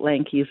forget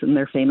Lanky's and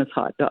their famous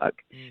hot dog,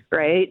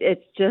 right?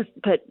 It's just,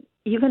 but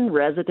even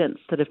residents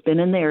that have been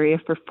in the area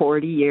for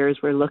 40 years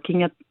were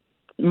looking at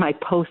my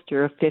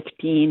poster of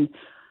 15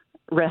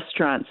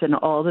 restaurants and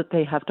all that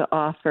they have to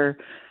offer.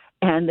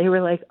 And they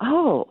were like,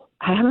 oh,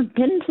 I haven't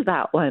been to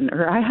that one,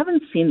 or I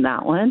haven't seen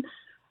that one.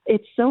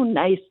 It's so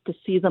nice to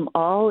see them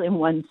all in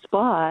one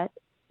spot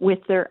with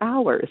their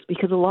hours,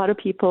 because a lot of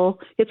people,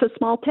 it's a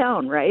small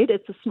town, right?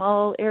 It's a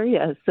small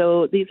area.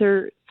 So these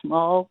are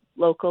small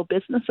local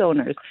business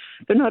owners.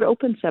 They're not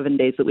open 7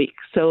 days a week.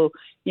 So,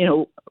 you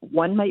know,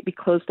 one might be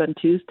closed on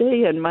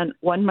Tuesday and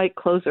one might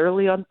close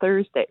early on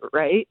Thursday,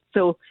 right?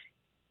 So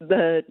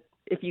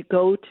if you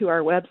go to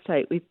our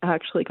website, we've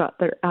actually got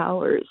their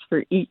hours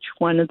for each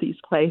one of these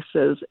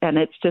places. And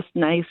it's just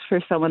nice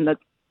for someone that's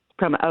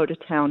from out of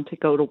town to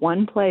go to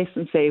one place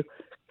and say,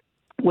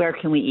 where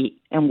can we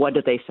eat and what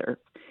do they serve?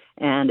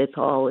 And it's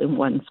all in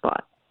one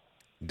spot.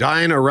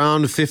 Dine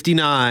Around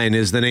 59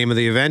 is the name of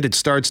the event. It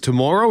starts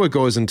tomorrow. It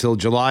goes until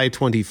July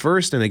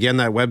 21st. And again,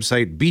 that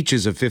website,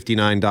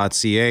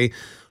 beachesof59.ca.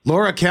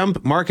 Laura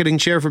Kemp, Marketing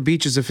Chair for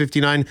Beaches of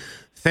 59.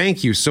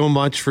 Thank you so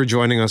much for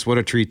joining us. What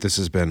a treat this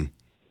has been.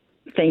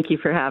 Thank you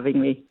for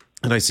having me.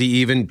 And I see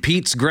even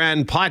Pete's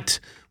Grand Putt,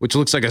 which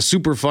looks like a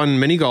super fun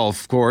mini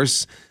golf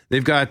course.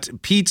 They've got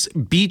Pete's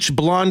Beach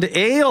Blonde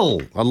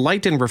Ale, a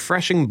light and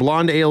refreshing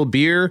blonde ale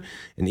beer,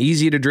 an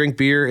easy-to-drink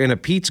beer in a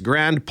Pete's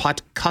Grand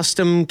Putt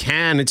custom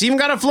can. It's even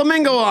got a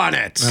flamingo on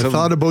it. I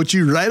thought about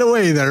you right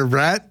away there,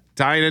 Brett.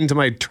 Tying into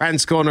my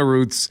Transcona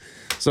roots.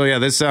 So yeah,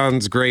 this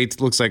sounds great.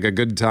 Looks like a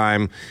good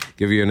time.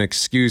 Give you an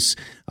excuse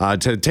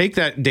to take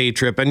that day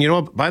trip. And you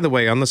know what? By the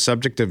way, on the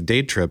subject of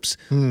day trips,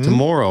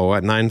 tomorrow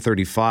at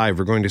 9:35,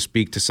 we're going to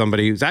speak to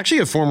somebody who's actually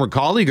a former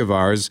colleague of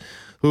ours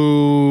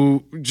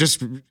who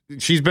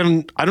she's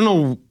been, I don't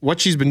know what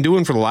she's been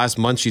doing for the last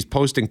month. She's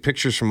posting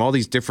pictures from all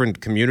these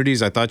different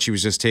communities. I thought she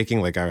was just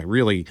taking like a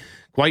really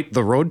quite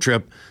the road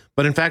trip.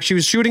 But in fact, she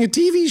was shooting a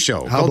TV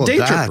show called Day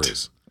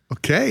Trippers.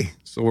 Okay.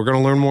 So we're going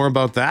to learn more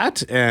about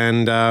that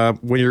and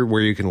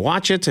where you can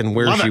watch it and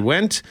where she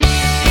went.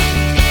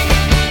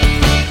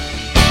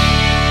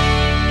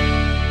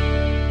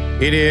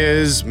 It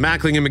is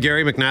Mackling and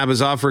McGarry. McNabb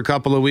is off for a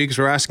couple of weeks.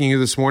 We're asking you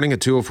this morning at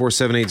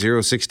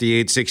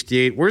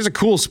 204-780-6868. Where's a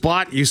cool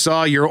spot you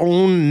saw your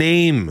own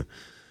name?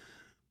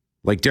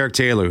 Like Derek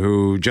Taylor,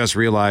 who just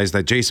realized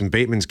that Jason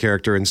Bateman's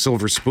character in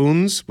Silver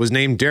Spoons was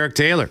named Derek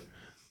Taylor.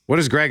 What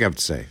does Greg have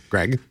to say?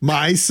 Greg?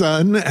 My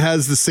son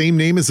has the same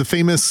name as a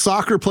famous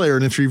soccer player,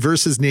 and if you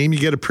reverse his name, you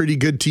get a pretty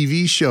good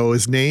TV show.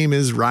 His name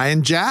is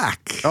Ryan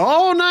Jack.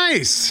 Oh,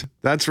 nice.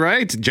 That's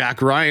right.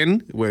 Jack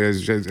Ryan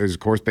is of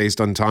course,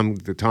 based on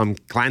the Tom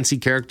Clancy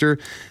character.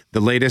 The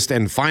latest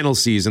and final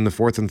season, the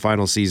fourth and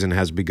final season,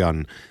 has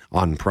begun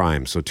on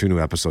Prime. So 2 new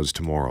episodes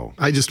tomorrow.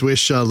 I just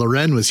wish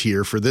Loren was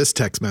here for this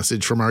text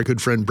message from our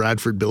good friend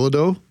Bradford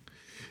Bilodeau.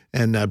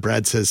 And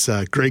Brad says,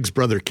 Greg's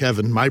brother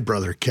Kevin, my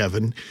brother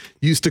Kevin,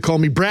 used to call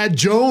me Brad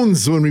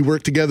Jones when we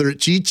worked together at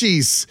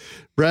Chi-Chi's.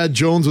 Brad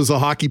Jones was a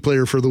hockey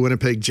player for the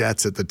Winnipeg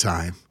Jets at the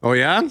time. Oh,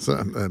 yeah?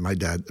 So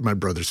my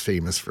brother's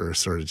famous for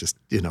sort of just,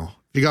 you know,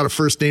 if you got a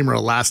first name or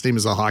a last name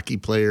as a hockey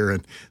player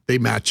and they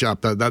match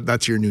up,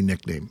 that's your new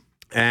nickname.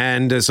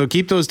 And so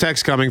keep those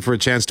texts coming for a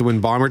chance to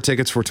win Bomber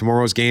tickets for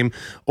tomorrow's game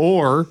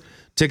or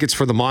tickets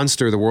for the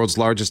Monster, the world's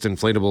largest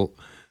inflatable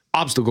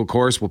obstacle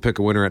course. We'll pick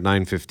a winner at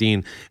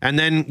 9:15. And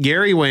then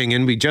Gary weighing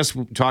in. We just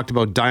talked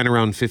about Dine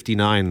Around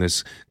 59,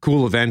 this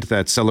cool event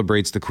that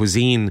celebrates the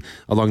cuisine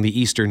along the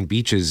eastern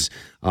beaches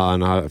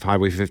on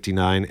Highway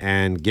 59.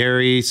 And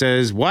Gary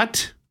says,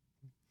 what?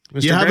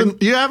 Mr.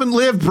 You haven't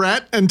lived,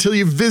 Brett, until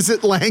you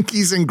visit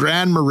Lanky's in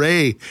Grand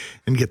Marais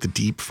and get the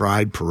deep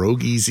fried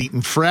pierogies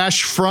eaten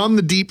fresh from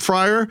the deep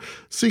fryer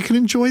so you can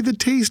enjoy the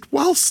taste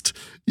whilst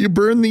you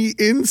burn the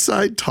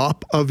inside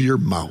top of your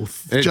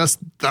mouth. Just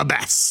the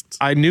best.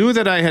 I knew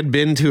that I had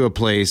been to a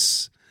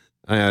place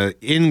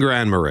in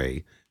Grand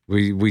Marais.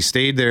 We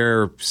stayed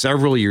there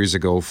several years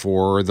ago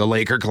for the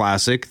Laker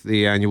Classic,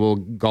 the annual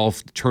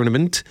golf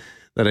tournament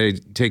that I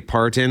take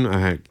part in.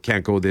 I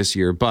can't go this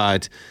year,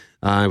 but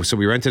so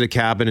we rented a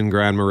cabin in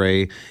Grand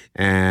Marais,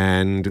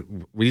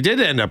 and we did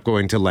end up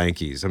going to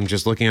Lanky's. I'm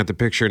just looking at the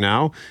picture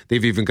now.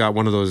 They've even got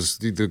one of those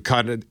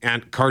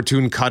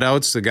cartoon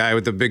cutouts, the guy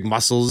with the big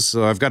muscles.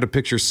 So I've got a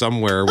picture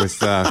somewhere with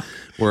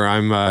where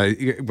I'm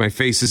my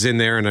face is in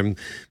there, and I'm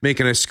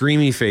making a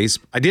screamy face.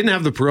 I didn't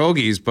have the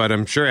pierogies, but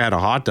I'm sure I had a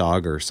hot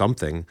dog or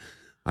something.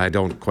 I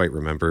don't quite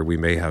remember. We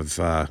may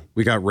have,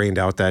 we got rained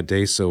out that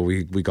day, so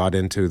we got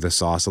into the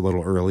sauce a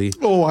little early.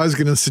 Oh, I was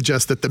going to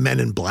suggest that the Men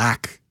in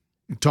Black,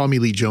 Tommy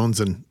Lee Jones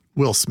and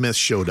Will Smith,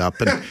 showed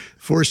up and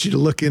forced you to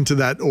look into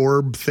that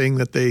orb thing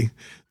that they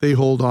they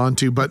hold on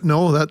to. But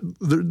no,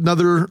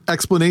 another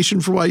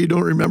explanation for why you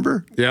don't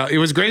remember? Yeah, it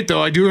was great,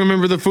 though. I do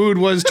remember the food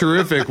was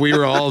terrific. We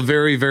were all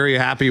very, very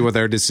happy with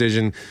our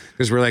decision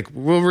because we're like,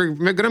 well, we're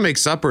going to make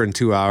supper in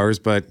 2 hours,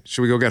 but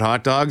should we go get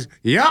hot dogs?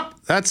 Yep,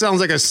 that sounds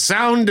like a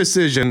sound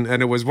decision,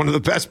 and it was one of the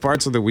best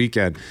parts of the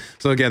weekend.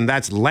 So again,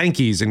 that's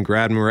Lanky's in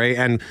Grand Marais.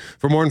 And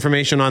for more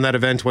information on that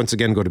event, once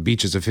again, go to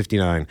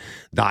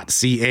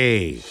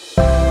beachesof59.ca.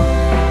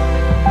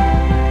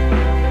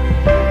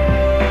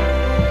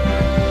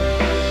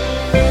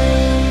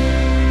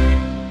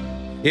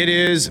 It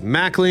is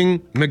Mackling,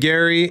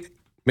 McGarry.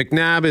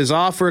 McNabb is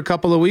off for a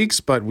couple of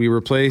weeks, but we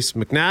replace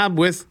McNabb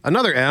with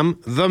another M,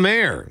 the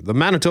mayor. The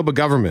Manitoba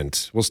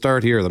government. We'll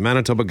start here. The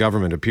Manitoba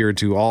government appeared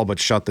to all but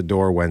shut the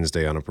door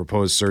Wednesday on a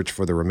proposed search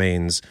for the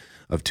remains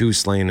of 2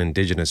 slain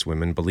Indigenous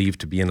women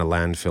believed to be in a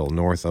landfill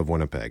north of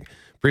Winnipeg.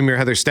 Premier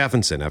Heather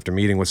Stephenson, after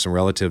meeting with some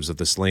relatives of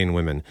the slain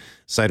women,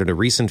 cited a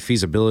recent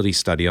feasibility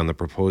study on the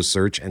proposed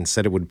search and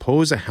said it would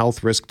pose a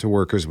health risk to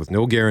workers with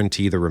no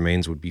guarantee the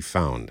remains would be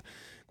found.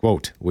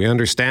 Quote, we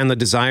understand the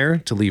desire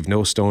to leave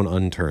no stone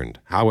unturned.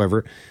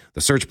 However,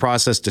 the search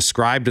process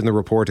described in the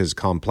report is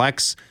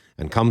complex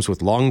and comes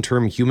with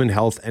long-term human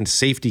health and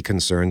safety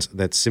concerns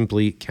that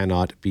simply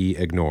cannot be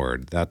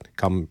ignored. That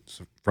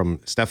comes from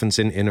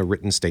Stephenson in a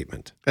written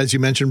statement. As you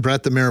mentioned,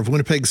 Brett, the mayor of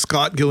Winnipeg,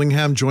 Scott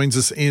Gillingham, joins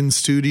us in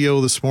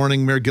studio this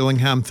morning. Mayor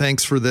Gillingham,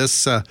 thanks for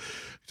this.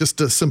 Just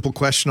a simple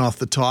question off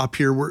the top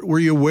here. Were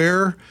you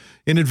aware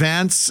in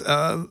advance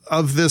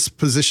of this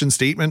position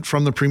statement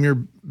from the premier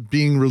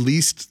being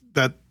released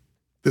that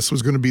this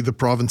was going to be the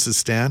province's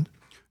stand?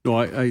 No,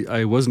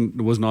 I was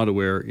not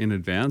aware in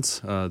advance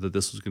that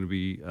this was going to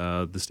be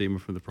the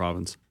statement from the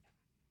province.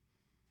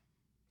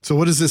 So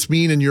what does this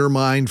mean in your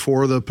mind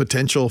for the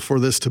potential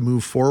for this to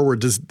move forward?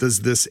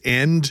 Does this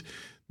end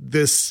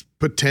this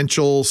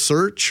potential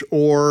search,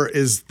 or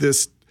is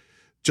this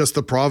just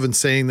the province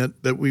saying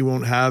that we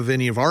won't have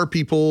any of our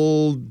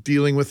people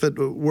dealing with it?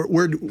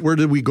 Where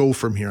do we go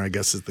from here, I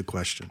guess, is the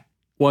question.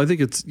 Well, I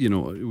think it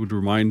would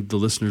remind the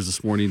listeners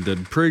this morning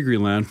that Prairie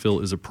Green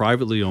Landfill is a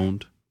privately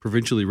owned,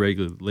 provincially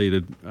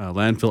regulated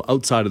landfill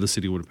outside of the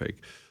city of Winnipeg.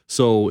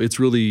 So it's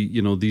really,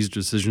 these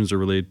decisions are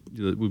related,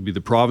 it would be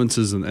the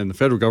provinces and the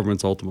federal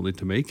governments ultimately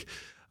to make.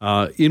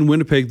 In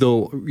Winnipeg,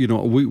 though,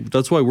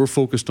 that's why we're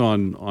focused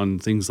on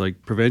things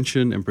like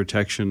prevention and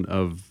protection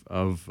of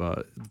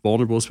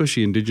vulnerable,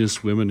 especially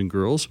Indigenous women and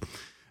girls.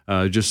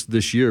 Just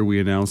this year, we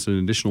announced an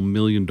additional $1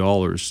 million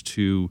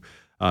to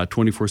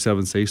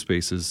 24/7 safe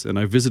spaces. And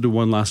I visited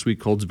one last week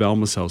called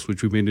Velma's House,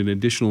 which we made an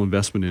additional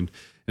investment in.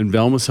 And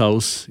Velma's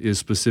House is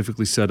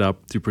specifically set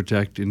up to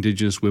protect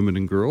Indigenous women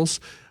and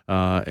girls.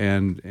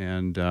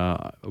 And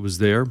I was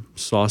there,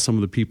 saw some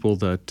of the people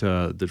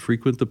that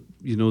frequent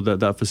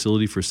that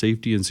facility for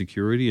safety and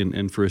security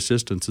and for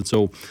assistance. And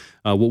so,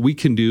 what we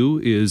can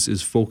do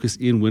is focus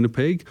in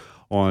Winnipeg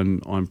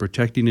on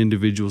protecting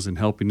individuals and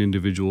helping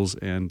individuals,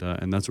 and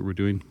that's what we're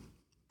doing.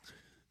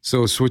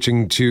 So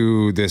switching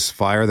to this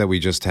fire that we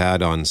just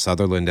had on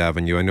Sutherland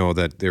Avenue, I know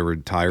that there were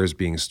tires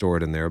being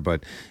stored in there,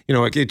 but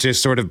it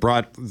just sort of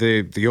brought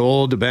the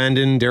old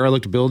abandoned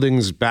derelict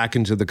buildings back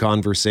into the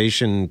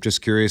conversation.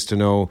 Just curious to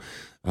know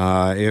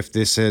if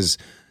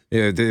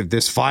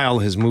this file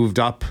has moved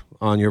up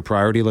on your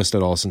priority list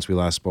at all since we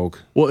last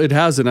spoke. Well, it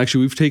has, and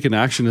actually we've taken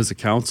action as a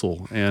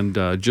council. And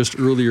just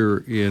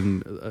earlier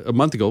a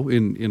month ago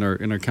in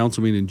our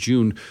council meeting in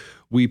June,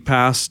 we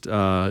passed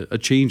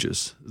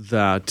changes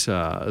that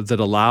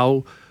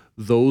allow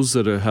those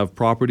that have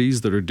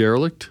properties that are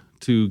derelict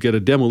to get a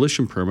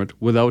demolition permit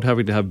without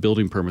having to have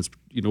building permits.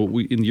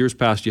 In years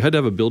past, you had to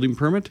have a building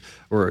permit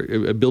or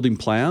a building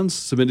plans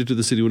submitted to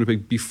the city of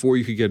Winnipeg before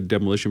you could get a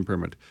demolition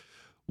permit.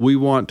 We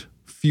want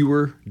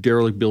fewer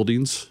derelict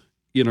buildings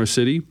in our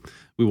city.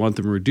 We want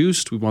them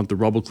reduced. We want the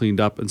rubble cleaned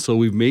up. And so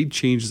we've made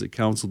changes at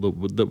council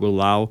that will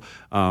allow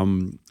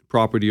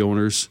property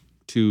owners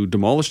to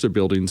demolish their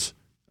buildings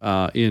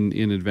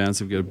in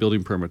advance of getting a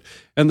building permit.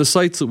 And the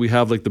sites that we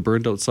have, like the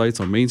burned out sites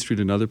on Main Street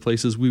and other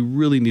places, we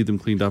really need them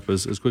cleaned up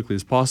as quickly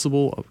as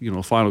possible.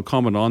 A final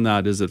comment on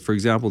that is that, for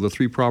example, the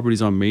 3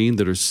 properties on Main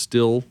that are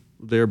still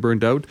there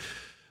burned out,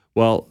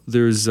 well,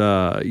 there's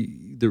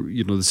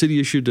the city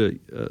issued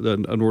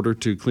an order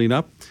to clean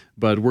up,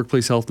 but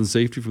Workplace Health and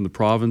Safety from the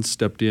province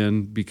stepped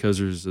in because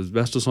there's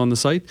asbestos on the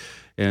site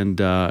and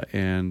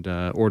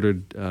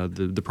ordered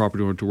the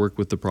property owner to work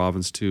with the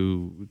province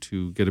to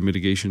get a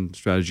mitigation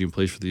strategy in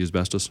place for the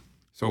asbestos.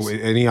 So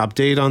any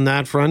update on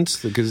that front?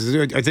 Because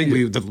I think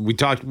we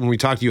talked when we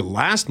talked to you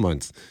last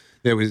month.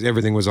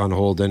 Everything was on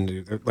hold,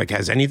 and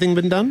has anything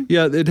been done?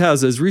 Yeah, it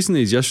has. As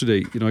recently as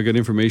yesterday, I got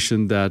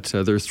information that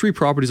there's 3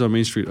 properties on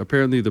Main Street.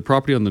 Apparently, the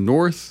property on the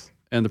north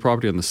and the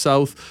property on the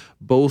south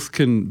both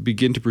can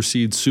begin to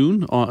proceed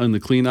soon on the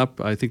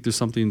cleanup. I think there's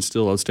something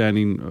still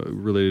outstanding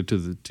related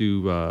to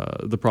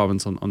the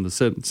province on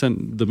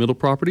the middle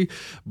property,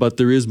 but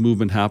there is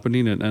movement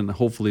happening, and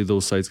hopefully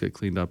those sites get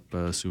cleaned up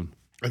soon.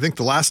 I think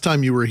the last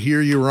time you were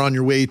here, you were on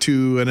your way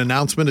to a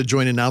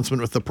joint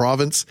announcement with the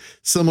province.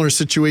 Similar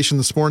situation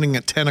this morning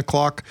at 10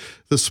 o'clock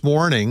this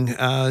morning.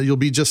 You'll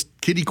be just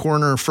kitty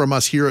corner from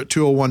us here at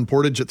 201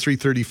 Portage at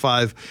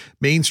 335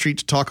 Main Street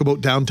to talk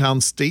about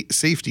downtown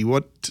safety.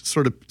 What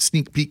sort of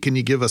sneak peek can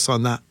you give us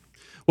on that?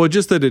 Well,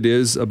 just that it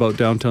is about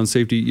downtown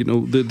safety. You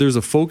know, there's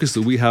a focus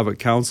that we have at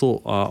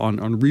council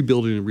on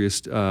rebuilding and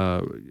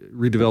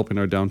redeveloping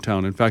our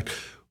downtown. In fact,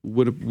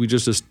 we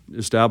just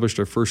established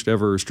our first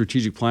ever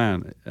strategic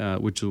plan,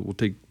 which will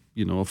take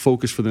a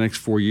focus for the next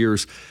 4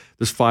 years.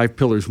 There's 5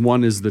 pillars.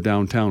 One is the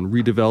downtown,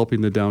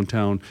 redeveloping the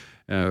downtown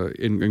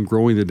and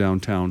growing the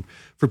downtown.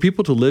 For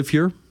people to live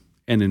here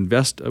and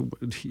invest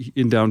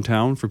in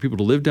downtown, for people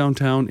to live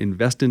downtown,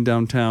 invest in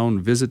downtown,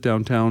 visit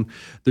downtown,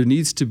 there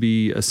needs to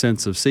be a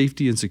sense of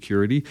safety and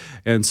security.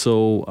 And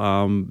so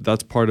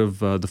that's part of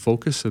the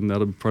focus, and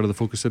that'll be part of the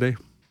focus today.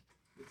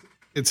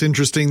 It's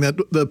interesting that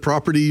the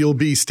property you'll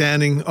be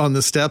standing on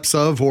the steps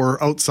of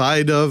or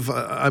outside of,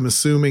 I'm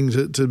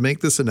assuming to make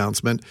this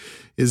announcement,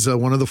 is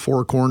one of the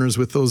 4 corners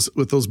with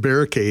those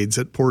barricades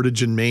at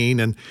Portage and Main.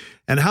 And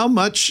how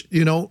much,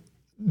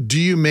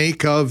 do you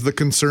make of the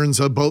concerns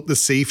about the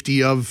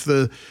safety of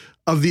the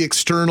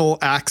external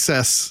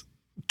access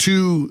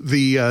to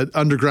the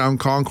underground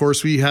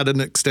concourse? We had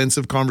an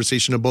extensive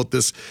conversation about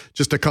this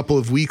just a couple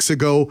of weeks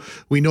ago.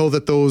 We know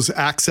that those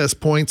access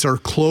points are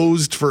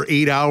closed for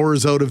 8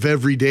 hours out of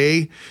every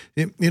day.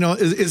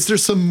 Is there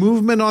some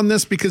movement on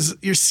this? Because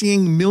you're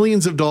seeing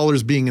millions of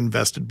dollars being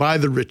invested by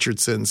the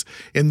Richardsons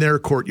in their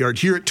courtyard.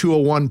 Here at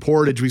 201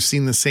 Portage, we've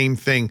seen the same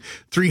thing.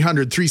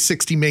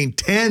 360 Main,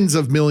 tens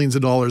of millions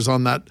of dollars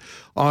on that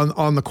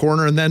on the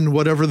corner, and then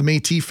whatever the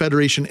Métis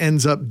Federation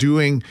ends up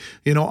doing,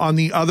 on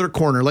the other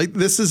corner. Like,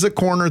 this is a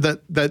corner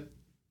that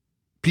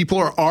people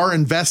are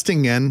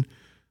investing in.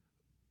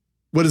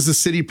 What is the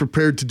city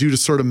prepared to do to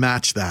sort of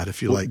match that,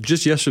 if you like?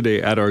 Just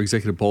yesterday at our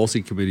executive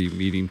policy committee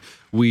meeting,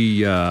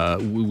 we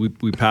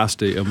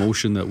passed a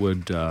motion that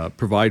would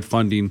provide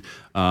funding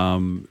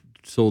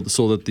so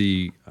that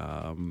the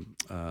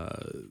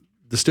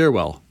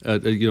stairwell on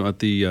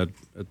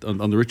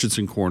the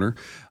Richardson corner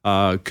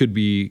could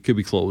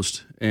be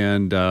closed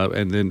and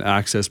then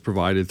access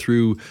provided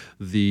through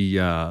the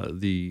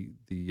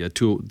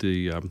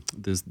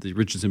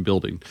Richardson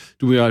building.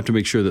 We have to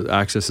make sure that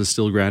access is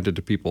still granted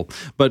to people.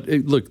 But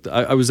look,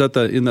 I was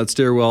in that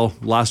stairwell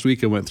last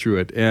week. I went through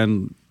it,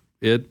 and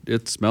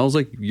it smells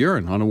like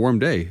urine on a warm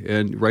day.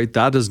 And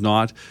that is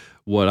not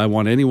what I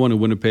want anyone in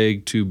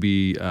Winnipeg to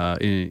be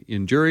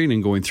enduring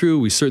and going through.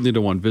 We certainly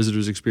don't want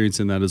visitors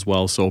experiencing that as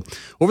well. So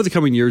over the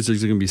coming years,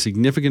 there's going to be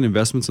significant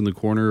investments in the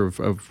corner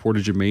of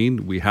Portage and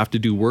Main. We have to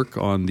do work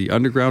on the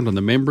underground, on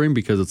the membrane,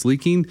 because it's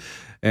leaking.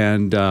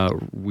 And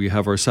we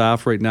have our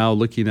staff right now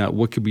looking at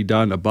what could be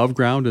done above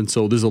ground. And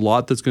so there's a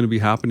lot that's going to be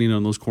happening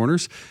on those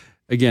corners.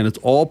 Again, it's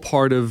all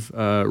part of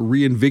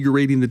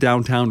reinvigorating the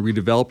downtown,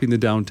 redeveloping the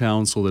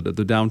downtown so that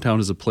the downtown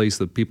is a place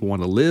that people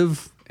want to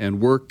live and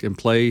work and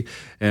play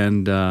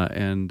and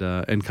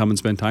come and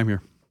spend time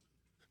here.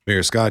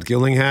 Mayor Scott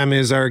Gillingham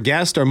is our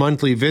guest, our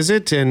monthly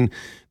visit. And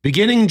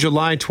beginning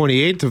July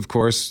 28th, of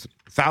course,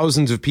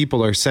 thousands of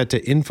people are set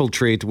to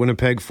infiltrate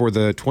Winnipeg for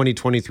the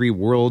 2023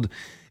 World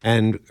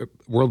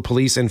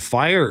Police and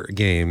Fire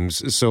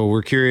Games. So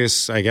we're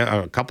curious, I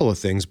got a couple of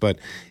things, but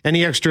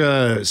any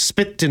extra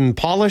spit and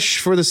polish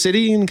for the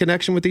city in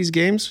connection with these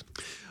games?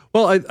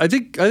 Well, I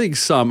think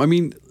some. I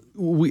mean,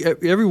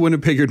 every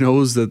Winnipegger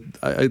knows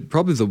that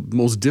probably the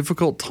most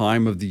difficult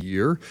time of the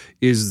year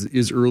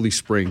is early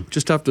spring,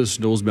 just after the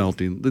snow's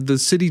melting. The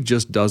city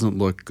just doesn't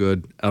look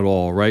good at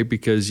all, right?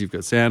 Because you've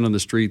got sand on the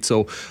street.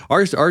 So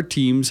our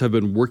teams have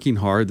been working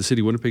hard. The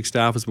City of Winnipeg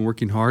staff has been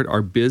working hard.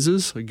 Our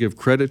bizzes, I give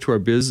credit to our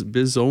biz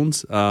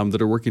zones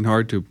that are working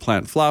hard to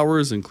plant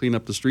flowers and clean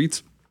up the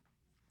streets.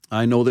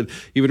 I know that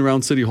even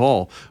around City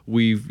Hall,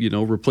 we've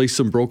replaced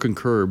some broken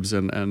curbs,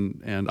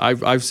 and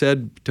I've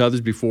said to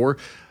others before,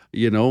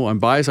 I'm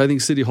biased. I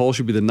think City Hall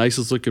should be the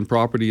nicest looking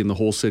property in the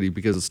whole city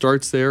because it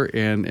starts there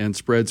and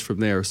spreads from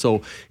there.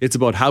 So it's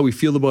about how we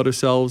feel about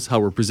ourselves, how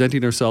we're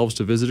presenting ourselves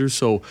to visitors.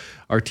 So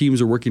our teams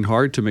are working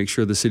hard to make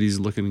sure the city's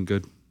looking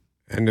good.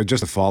 And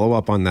just a follow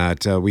up on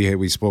that,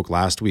 we spoke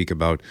last week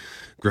about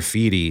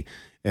graffiti,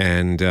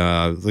 and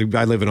I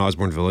live in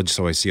Osborne Village,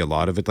 so I see a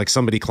lot of it. Like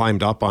somebody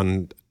climbed up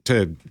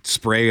to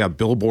spray a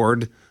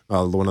billboard.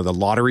 One of the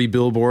lottery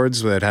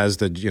billboards that has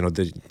the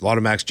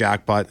Lotomax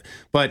jackpot,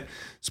 but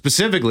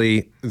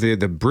specifically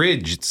the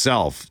bridge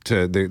itself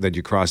that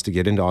you cross to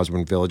get into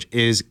Osborne Village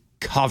is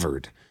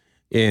covered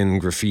in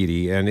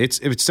graffiti, and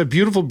it's a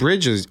beautiful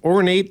bridge. It's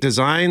ornate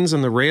designs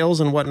and the rails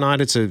and whatnot.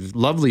 It's a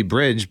lovely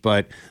bridge,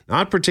 but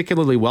not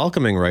particularly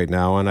welcoming right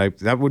now. And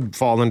that would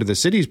fall under the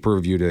city's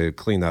purview to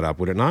clean that up,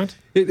 would it not?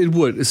 It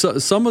would. So,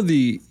 some of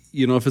the.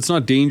 If it's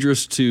not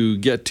dangerous to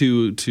get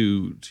to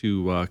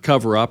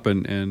cover up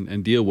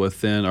and deal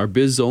with, then our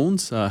biz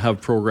zones have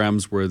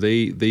programs where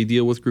they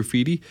deal with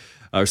graffiti.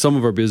 or some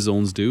of our biz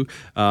zones do.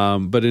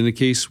 But in a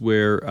case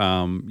where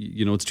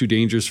it's too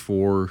dangerous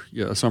for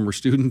a summer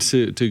student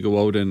to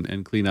go out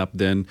and clean up,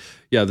 then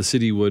the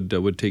city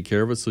would take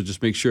care of it. So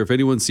just make sure if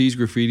anyone sees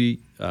graffiti,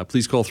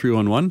 please call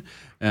 311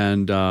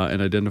 and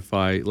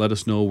identify. Let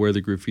us know where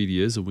the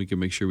graffiti is, and we can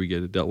make sure we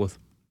get it dealt with.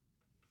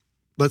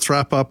 Let's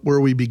wrap up where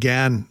we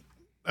began.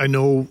 I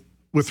know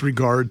with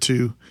regard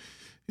to,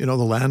 the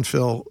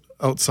landfill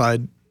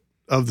outside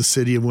of the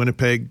city of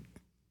Winnipeg,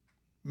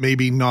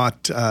 maybe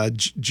not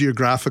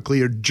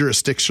geographically or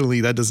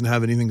jurisdictionally, that doesn't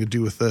have anything to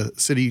do with the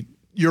city.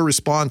 Your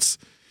response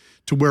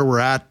to where we're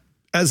at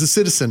as a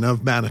citizen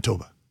of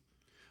Manitoba.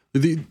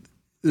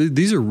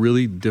 These are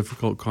really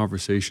difficult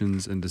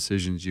conversations and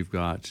decisions you've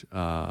got.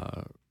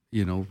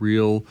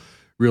 Real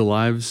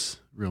lives,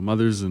 real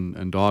mothers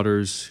and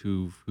daughters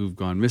who've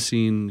gone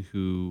missing,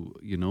 who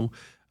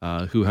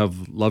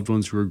have loved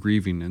ones who are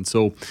grieving. And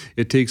so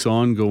it takes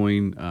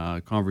ongoing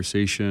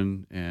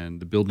conversation and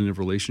the building of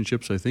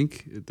relationships, I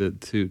think, that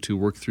to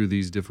work through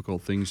these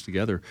difficult things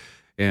together.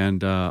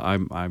 And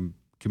I'm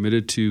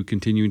committed to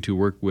continuing to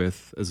work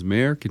with, as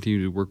mayor,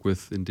 continue to work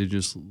with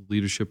Indigenous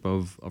leadership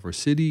of our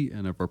city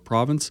and of our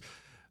province,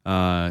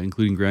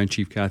 including Grand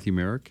Chief Kathy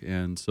Merrick.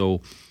 And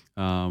so,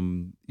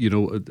 I'm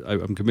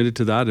committed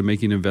to that and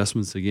making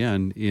investments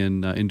again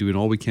in doing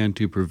all we can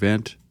to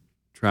prevent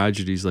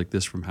tragedies like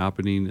this from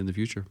happening in the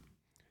future.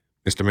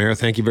 Mr. Mayor,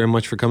 thank you very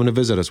much for coming to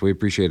visit us. We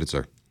appreciate it,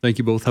 sir. Thank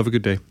you both. Have a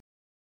good day.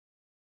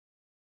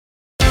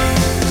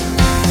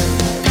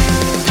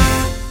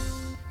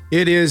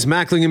 It is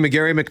Mackling and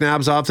McGarry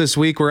McNabb's off this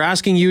week. We're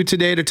asking you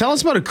today to tell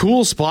us about a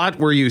cool spot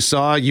where you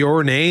saw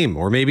your name,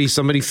 or maybe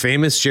somebody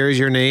famous shares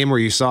your name, or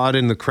you saw it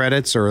in the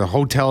credits, or the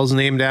hotel's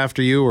named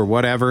after you, or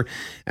whatever.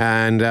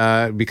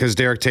 And because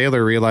Derek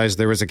Taylor realized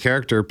there was a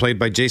character played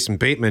by Jason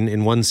Bateman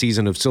in one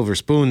season of Silver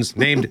Spoons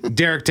named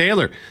Derek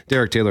Taylor.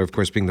 Derek Taylor, of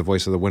course, being the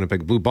voice of the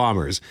Winnipeg Blue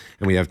Bombers.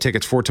 And we have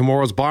tickets for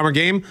tomorrow's Bomber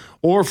game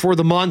or for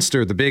the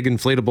Monster, the big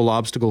inflatable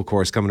obstacle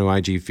course coming to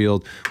IG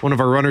Field. One of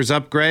our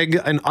runners-up, Greg,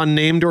 an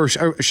unnamed, or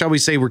shall we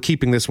say we're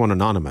keeping this one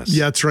anonymous?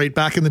 Yeah, that's right.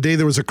 Back in the day,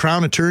 there was a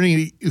Crown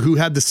attorney who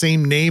had the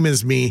same name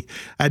as me.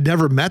 I'd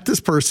never met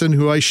this person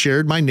who I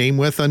shared my name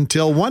with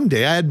until one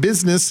day I had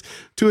business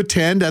to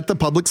attend at the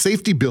public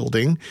safety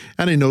building,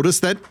 and I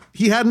noticed that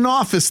he had an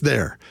office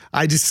there.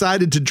 I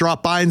decided to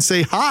drop by and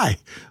say hi.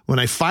 When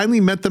I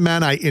finally met the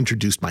man, I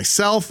introduced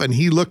myself, and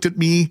he looked at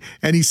me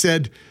and he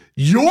said,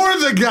 "You're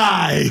the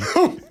guy."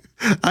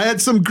 I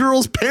had some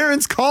girls'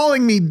 parents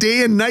calling me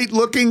day and night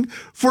looking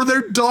for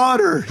their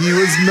daughter. He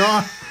was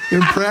not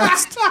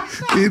impressed.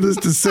 Needless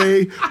to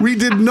say, we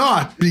did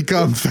not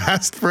become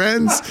fast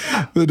friends.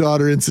 The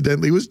daughter,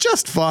 incidentally, was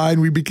just fine.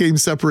 We became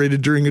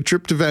separated during a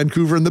trip to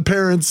Vancouver, and the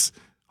parents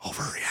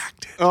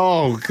overreacted.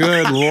 Oh,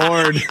 good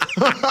Lord.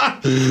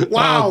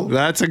 Wow. Oh,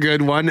 that's a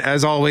good one.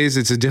 As always,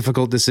 it's a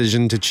difficult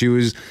decision to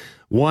choose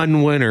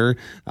one winner.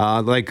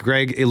 Like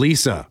Greg,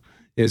 Elisa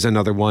is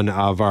another one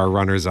of our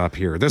runners up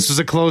here. This was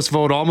a close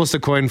vote, almost a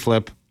coin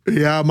flip.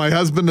 Yeah, my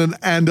husband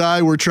and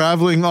I were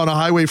traveling on a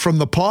highway from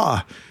the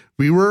Paw.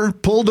 We were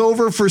pulled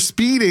over for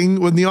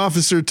speeding when the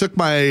officer took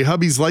my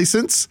hubby's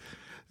license.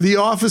 The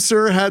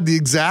officer had the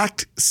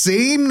exact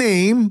same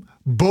name,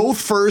 both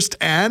first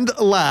and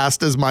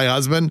last, as my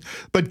husband.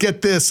 But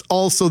get this,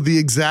 also the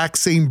exact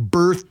same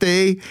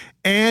birthday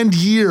and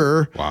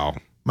year. Wow.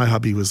 My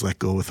hubby was let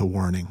go with a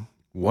warning.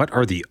 What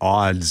are the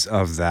odds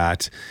of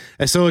that?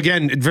 And so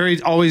again,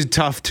 always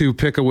tough to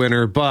pick a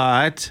winner,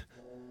 but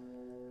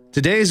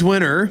today's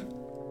winner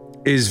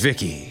is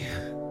Vicky,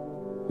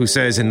 who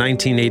says in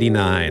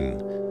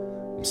 1989,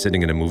 I'm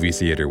sitting in a movie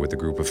theater with a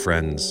group of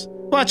friends,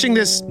 watching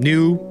this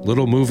new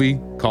little movie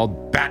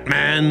called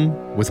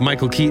Batman with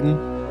Michael Keaton.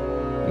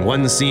 In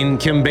one scene,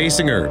 Kim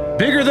Basinger,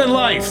 bigger than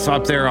life,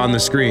 up there on the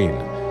screen,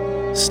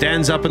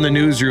 stands up in the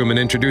newsroom and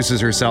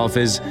introduces herself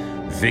as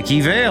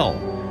Vicky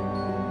Vale.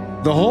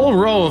 The whole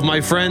row of my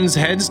friends'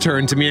 heads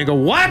turn to me and go,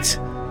 "What?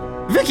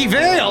 Vicky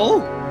Vale?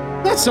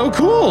 That's so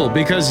cool,"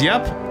 because,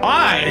 yep,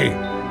 I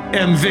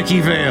am Vicky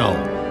Vale.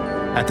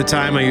 At the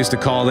time, I used to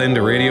call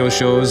into radio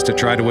shows to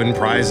try to win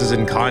prizes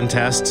and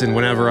contests, and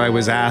whenever I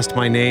was asked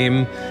my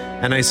name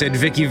and I said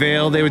Vicky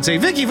Vale, they would say,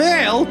 "Vicky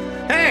Vale?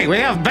 Hey, we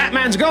have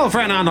Batman's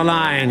girlfriend on the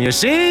line, you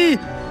see?"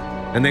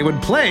 And they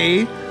would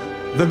play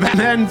the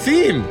Batman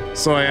theme.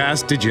 So I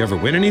asked, "Did you ever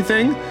win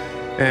anything?"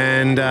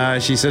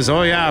 And she says,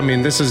 "Oh yeah, I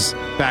mean, this is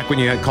back when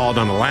you had called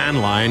on a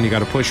landline. You got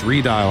to push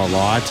redial a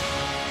lot.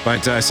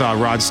 But I saw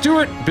Rod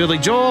Stewart, Billy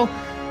Joel,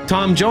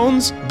 Tom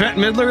Jones, Bette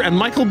Midler, and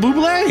Michael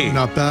Bublé.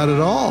 Not bad at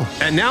all.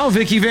 And now,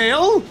 Vicky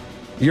Vale,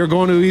 you're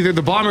going to either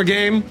the Bomber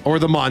game or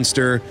the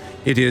Monster.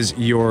 It is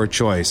your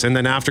choice." And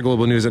then after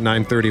Global News at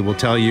 9:30, we'll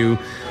tell you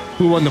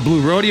who won the Blue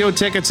Rodeo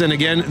tickets. And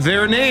again,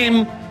 their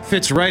name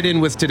fits right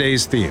in with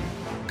today's theme.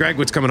 Greg,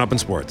 what's coming up in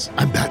sports?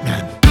 I'm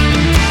Batman.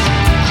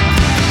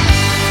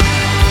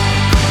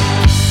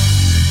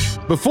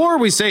 Before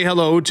we say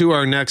hello to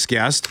our next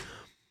guest,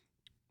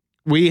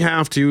 we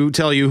have to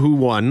tell you who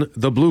won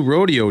the Blue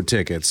Rodeo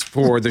tickets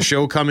for the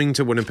show coming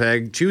to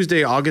Winnipeg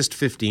Tuesday, August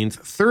 15th,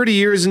 30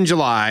 years in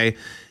July,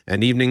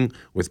 an evening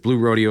with Blue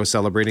Rodeo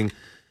celebrating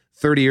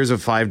 30 years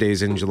of 5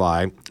 days in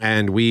July.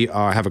 And we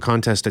have a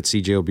contest at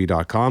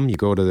cjob.com. You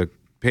go to the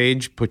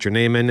page, put your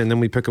name in, and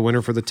then we pick a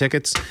winner for the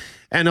tickets.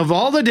 And of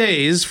all the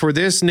days for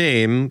this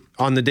name,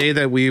 on the day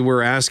that we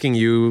were asking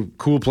you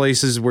cool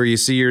places where you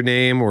see your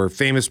name, or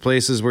famous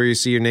places where you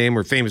see your name,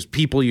 or famous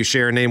people you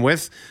share a name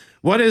with,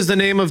 what is the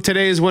name of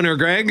today's winner,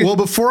 Greg? Well,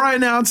 before I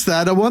announce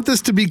that, I want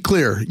this to be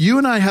clear. You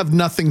and I have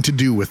nothing to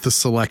do with the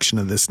selection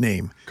of this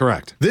name.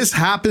 Correct. This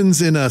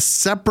happens in a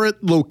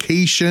separate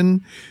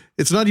location.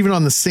 It's not even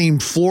on the same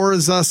floor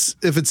as us.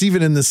 If it's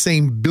even in the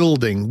same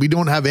building, we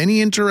don't have any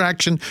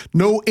interaction,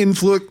 no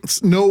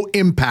influence, no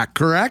impact,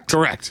 correct?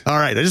 Correct. All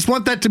right. I just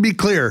want that to be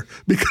clear,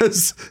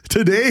 because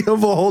today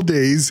of all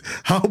days,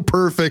 how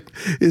perfect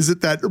is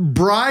it that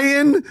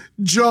Brian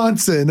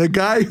Johnson, a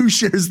guy who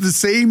shares the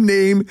same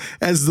name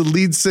as the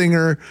lead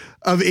singer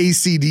of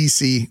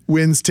AC/DC,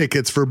 wins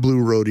tickets for Blue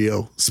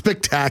Rodeo.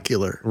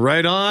 Spectacular.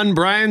 Right on,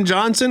 Brian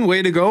Johnson.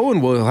 Way to go.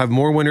 And we'll have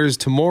more winners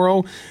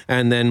tomorrow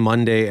and then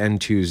Monday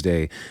and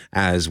Tuesday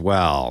as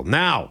well.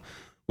 Now,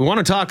 we want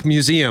to talk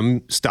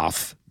museum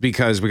stuff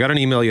because we got an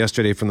email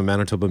yesterday from the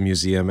Manitoba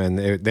Museum, and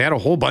they had a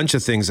whole bunch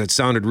of things that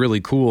sounded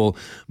really cool,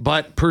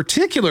 but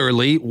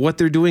particularly what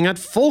they're doing at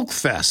Folk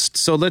Fest.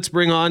 So let's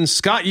bring on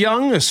Scott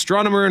Young,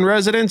 astronomer in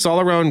residence,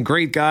 all-around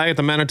great guy at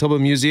the Manitoba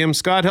Museum.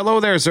 Scott, hello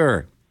there,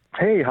 sir.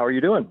 Hey, how are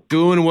you doing?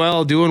 Doing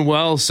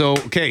well. So,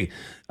 okay,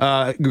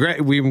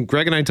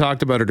 Greg and I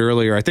talked about it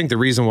earlier. I think the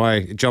reason why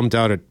it jumped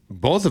out at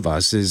both of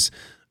us is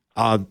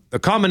a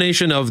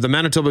combination of the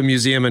Manitoba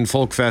Museum and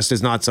Folk Fest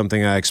is not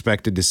something I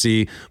expected to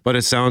see, but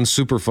it sounds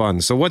super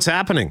fun. So what's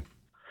happening?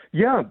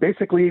 Yeah,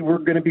 basically we're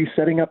going to be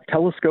setting up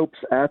telescopes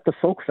at the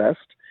Folk Fest,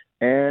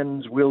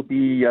 and we'll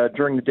be,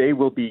 during the day,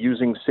 we'll be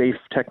using safe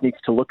techniques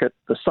to look at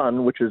the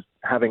sun, which is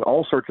having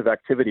all sorts of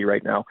activity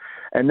right now.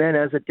 And then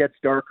as it gets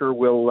darker,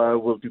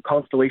 we'll do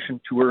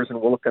constellation tours, and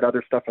we'll look at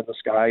other stuff in the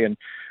sky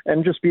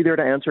and just be there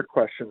to answer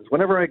questions.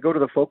 Whenever I go to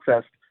the Folk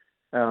Fest,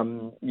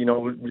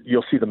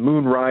 you'll see the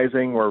moon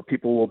rising, or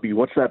people will be,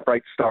 what's that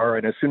bright star?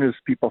 And as soon as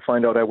people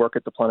find out I work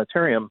at the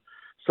planetarium,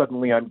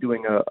 suddenly I'm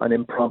doing an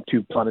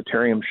impromptu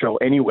planetarium show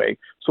anyway.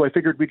 So I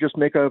figured we'd just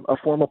make a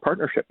formal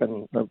partnership,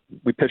 and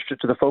we pitched it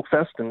to the Folk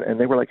Fest, and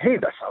they were like, hey,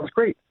 that sounds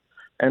great.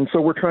 And so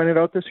we're trying it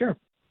out this year.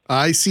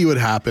 I see what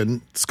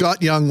happened.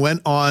 Scott Young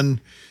went on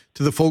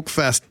to the Folk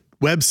Fest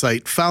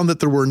website, found that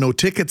there were no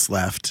tickets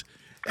left,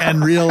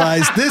 and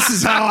realized this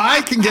is how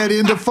I can get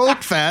into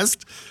Folk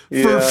Fest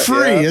for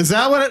free. Yeah. Is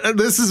that what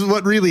this is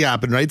what really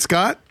happened, right,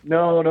 Scott?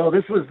 No,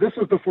 this was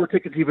before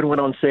tickets even went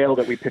on sale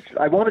that we pitched.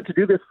 I wanted to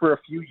do this for a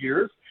few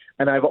years,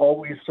 and I've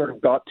always sort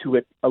of got to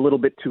it a little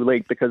bit too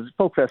late, because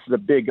Folk Fest is a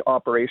big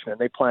operation and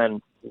they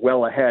plan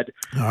well ahead.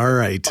 All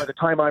right. By the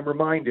time I'm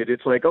reminded,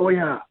 it's like, oh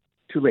yeah,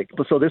 too late.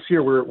 So this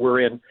year we're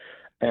in,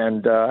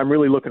 and I'm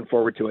really looking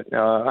forward to it.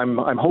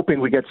 I'm hoping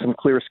we get some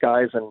clear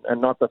skies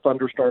and not the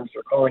thunderstorms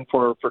they're calling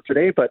for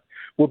today, but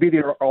we'll be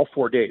there all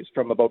 4 days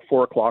from about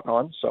 4 o'clock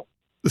on. So.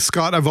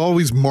 Scott, I've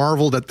always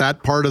marveled at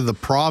that part of the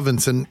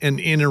province and in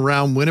and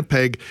around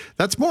Winnipeg.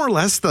 That's more or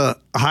less the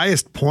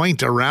highest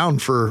point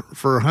around for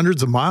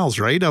hundreds of miles,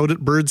 right? Out at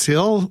Birds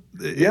Hill.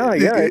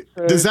 Yeah.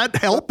 Does that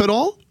help at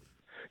all?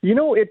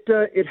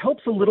 It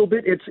helps a little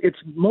bit. It's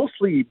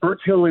mostly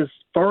Birds Hill is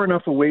far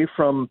enough away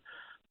from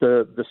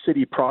the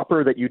city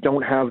proper that you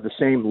don't have the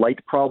same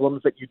light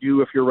problems that you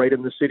do if you're right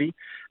in the city.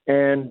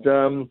 And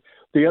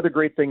the other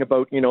great thing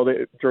about,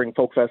 during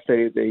Folk Fest,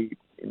 they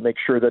make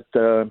sure that,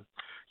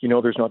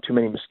 there's not too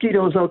many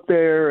mosquitoes out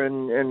there.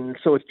 And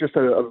so it's just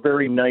a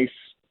very nice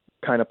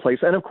kind of place.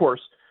 And of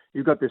course,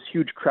 you've got this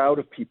huge crowd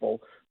of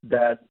people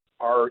that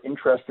are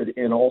interested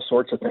in all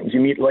sorts of things. You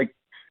meet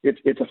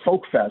it's a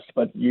folk fest,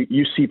 but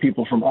you see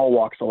people from all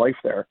walks of life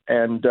there.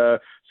 And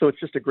so it's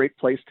just a great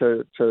place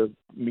to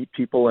meet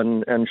people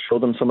and show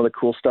them some of the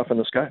cool stuff in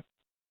the sky.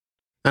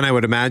 And I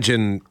would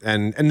imagine,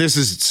 and this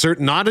is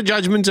not a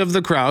judgment of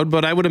the crowd,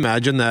 but I would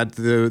imagine that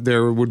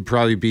there would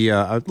probably be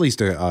at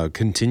least a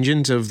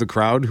contingent of the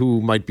crowd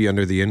who might be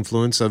under the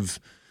influence of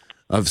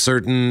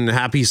certain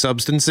happy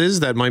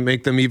substances that might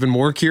make them even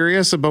more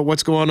curious about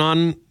what's going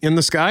on in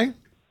the sky.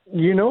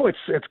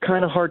 It's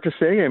kind of hard to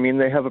say. I mean,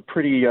 they have a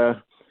pretty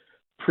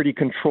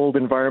controlled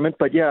environment,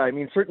 but yeah, I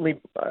mean,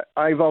 certainly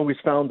I've always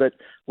found that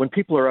when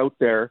people are out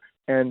there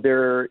and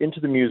they're into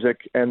the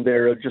music and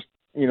they're just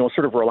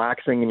sort of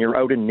relaxing and you're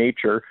out in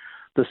nature,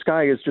 the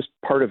sky is just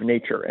part of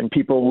nature and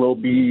people will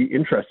be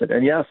interested.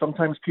 And yeah,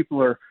 sometimes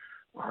people are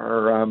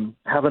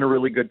having a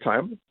really good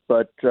time,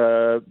 but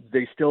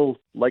they still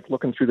like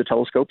looking through the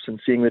telescopes and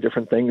seeing the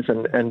different things.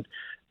 And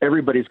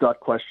everybody's got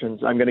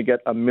questions. I'm going to get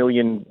a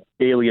million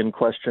alien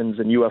questions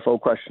and UFO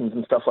questions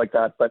and stuff like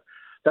that, but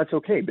that's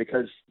okay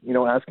because,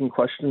 asking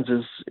questions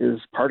is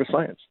part of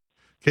science.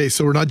 Okay,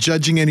 so we're not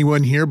judging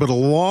anyone here, but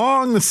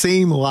along the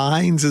same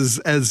lines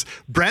as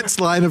Brett's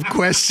line of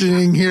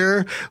questioning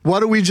here, why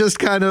don't we just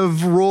kind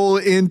of roll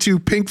into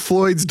Pink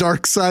Floyd's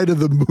Dark Side of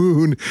the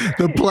Moon,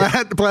 the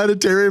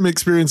planetarium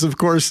experience, of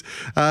course,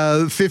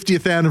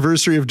 50th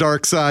anniversary of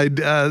Dark Side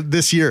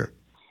this year.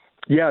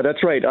 Yeah,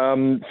 that's right.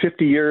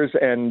 50 years,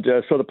 and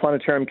so the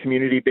planetarium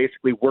community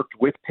basically worked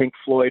with Pink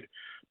Floyd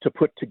to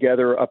put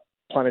together a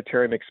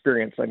planetarium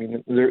experience. I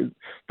mean,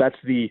 that's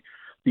the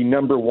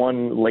number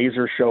one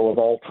laser show of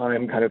all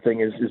time kind of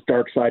thing is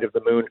Dark Side of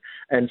the Moon.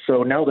 And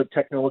so now that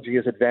technology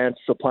is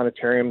advanced, so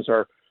planetariums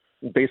are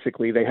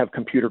basically, they have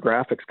computer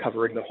graphics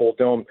covering the whole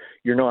dome.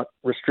 You're not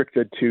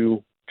restricted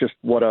to just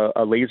what a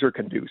laser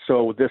can do.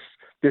 So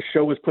this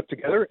show was put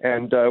together,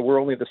 and we're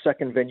only the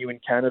second venue in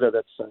Canada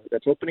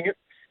that's opening it,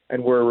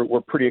 and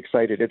we're pretty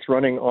excited. It's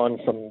running on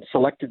some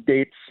selected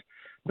dates,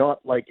 not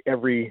like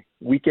every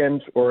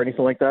weekend or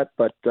anything like that,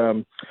 but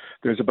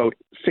there's about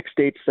 6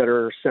 dates that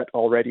are set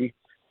already.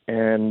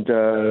 And,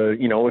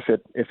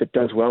 if it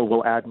does well,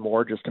 we'll add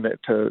more just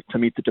to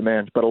meet the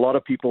demand. But a lot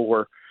of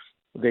people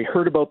they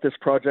heard about this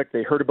project.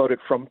 They heard about it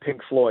from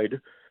Pink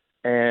Floyd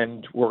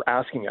and were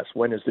asking us,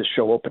 when is this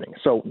show opening?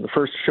 So the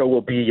first show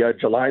will be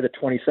July the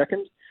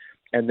 22nd.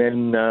 And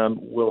then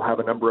we'll have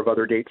a number of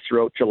other dates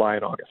throughout July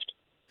and August.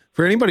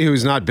 For anybody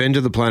who's not been to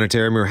the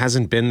planetarium or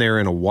hasn't been there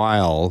in a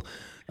while,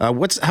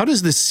 how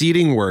does the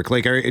seating work?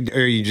 Like, are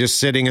you just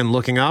sitting and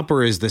looking up,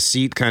 or is the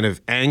seat kind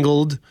of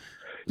angled?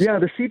 Yeah,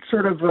 the seat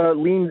sort of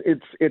leans.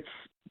 It's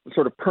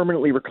sort of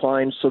permanently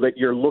reclined so that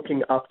you're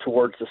looking up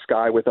towards the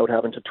sky without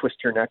having to twist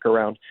your neck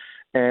around.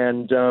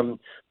 And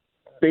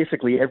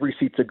basically, every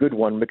seat's a good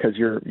one because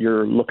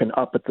you're looking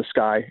up at the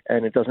sky,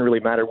 and it doesn't really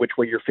matter which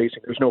way you're facing.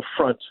 There's no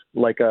front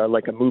like a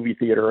movie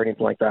theater or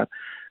anything like that.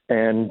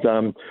 And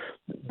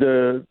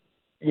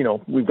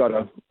we've got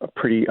a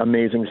pretty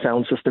amazing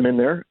sound system in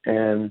there,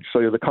 and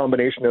so the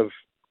combination of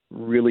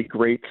really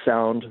great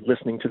sound,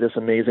 listening to this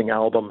amazing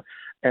album,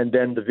 and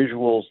then the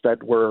visuals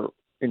that were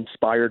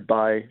inspired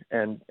by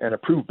and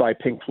approved by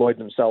Pink Floyd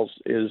themselves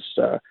is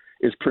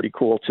pretty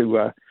cool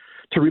to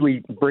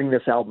really bring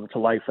this album to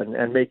life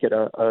and make it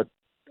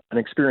an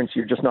experience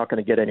you're just not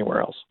going to get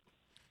anywhere else.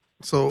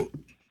 So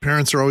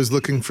parents are always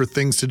looking for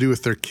things to do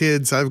with their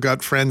kids. I've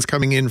got friends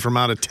coming in from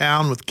out of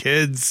town with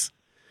kids.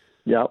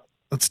 Yeah.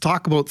 Let's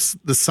talk about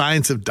the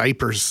science of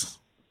diapers.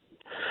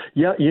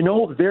 Yeah,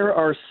 there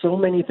are so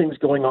many things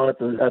going on at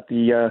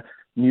the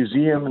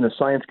museum and the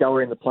science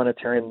gallery and the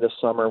planetarium this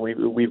summer.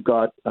 We've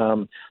got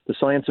the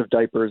Science of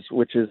Diapers,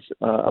 which is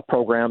a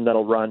program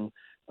that'll run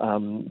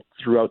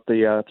throughout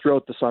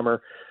the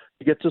summer.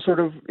 You get to sort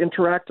of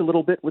interact a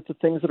little bit with the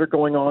things that are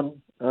going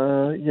on,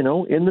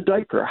 in the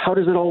diaper. How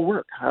does it all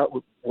work?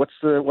 What's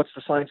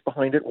the science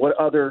behind it? What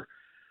other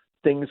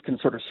things can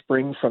sort of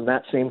spring from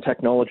that same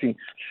technology?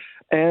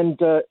 And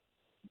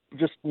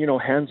just,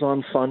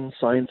 hands-on fun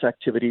science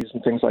activities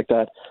and things like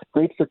that.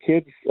 Great for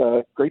kids,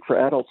 great for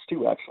adults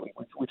too, actually.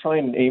 We try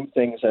and aim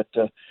things at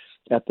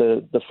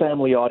the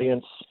family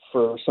audience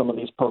for some of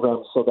these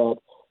programs so that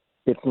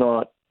it's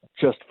not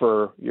just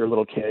for your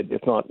little kid.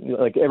 It's not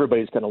like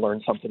everybody's going to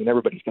learn something and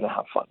everybody's going to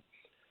have fun.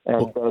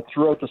 And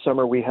throughout the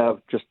summer, we have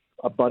just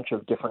a bunch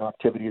of different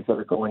activities that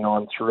are going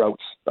on throughout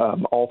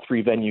all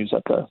 3 venues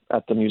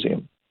at the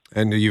museum.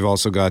 And you've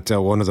also got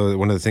one of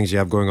the things you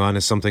have going on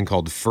is something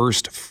called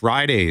First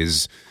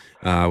Fridays.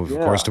 Of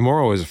course,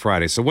 tomorrow is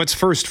Friday. So what's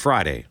First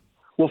Friday?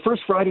 Well,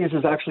 First Fridays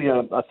is actually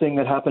a thing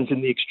that happens in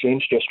the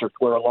Exchange District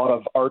where a lot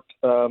of art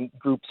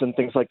groups and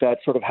things like that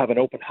sort of have an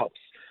open house.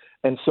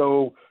 And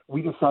so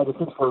we decided,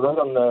 since we're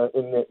right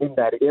in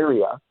that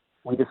area,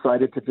 we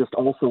decided to just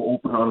also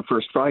open on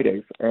First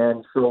Fridays.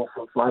 And so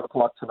from 5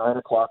 o'clock to 9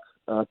 o'clock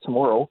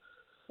tomorrow,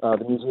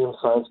 the museum,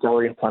 science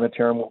gallery, and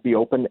planetarium will be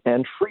open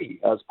and free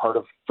as part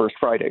of First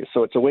Fridays.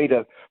 So it's a way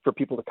for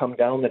people to come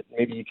down that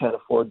maybe you can't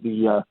afford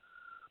the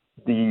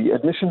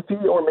admission fee,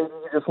 or maybe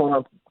you just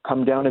want to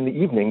come down in the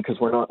evening because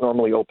we're not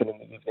normally open in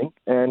the evening.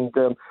 And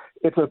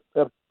it's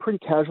a pretty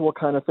casual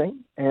kind of thing.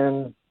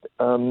 And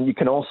you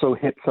can also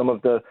hit some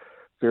of the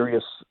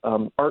various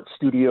art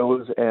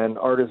studios and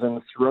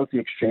artisans throughout the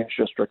Exchange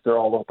District. They're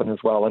all open as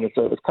well. And it's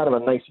kind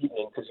of a nice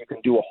evening because you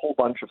can do a whole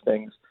bunch of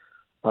things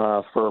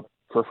for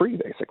free,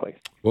 basically.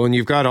 Well, and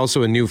you've got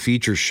also a new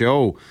feature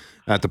show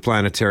at the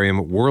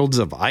planetarium, Worlds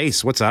of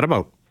Ice. What's that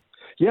about?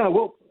 Yeah,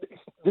 well,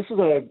 this is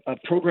a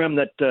program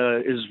that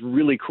is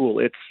really cool.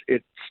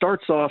 It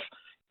starts off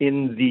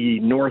in the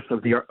north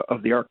of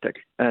the Arctic,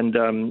 and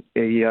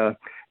a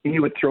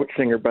Inuit throat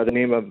singer by the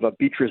name of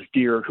Beatrice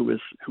Deer, who is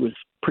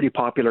pretty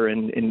popular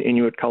in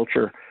Inuit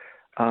culture,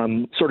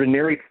 sort of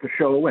narrates the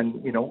show.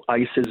 And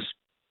ice is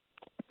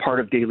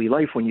part of daily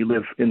life when you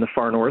live in the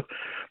far north,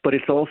 but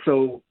it's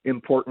also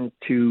important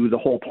to the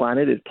whole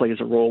planet. It plays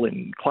a role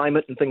in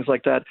climate and things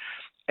like that.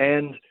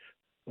 And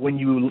when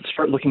you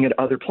start looking at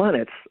other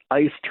planets,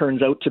 ice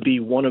turns out to be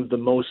one of the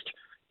most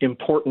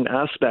important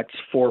aspects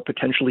for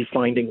potentially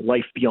finding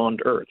life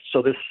beyond Earth.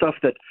 So this stuff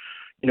that,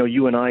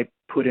 you and I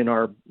put in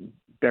our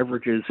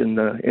beverages in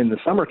the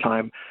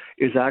summertime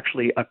is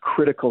actually a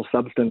critical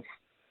substance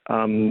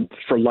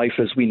for life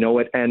as we know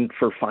it and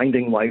for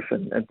finding life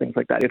and things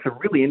like that. It's a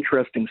really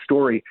interesting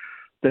story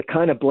that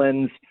kind of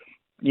blends,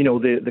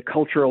 the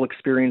cultural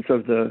experience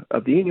of the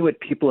Inuit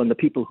people and the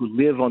people who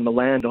live on the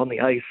land, on the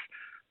ice,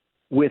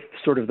 with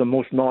sort of the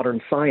most modern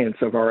science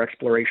of our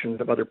explorations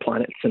of other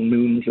planets and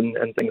moons and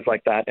things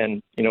like that.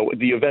 And,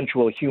 the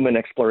eventual human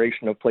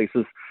exploration of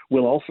places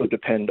will also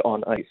depend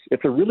on ice.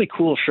 It's a really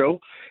cool show,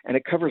 and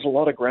it covers a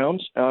lot of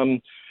ground.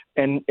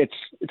 And it's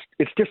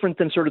different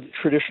than sort of the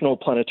traditional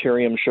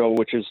planetarium show,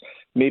 which is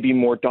maybe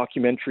more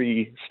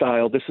documentary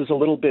style. This is a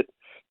little bit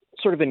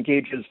sort of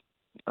engages,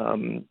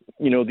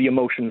 the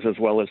emotions as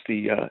well as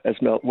the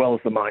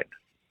mind.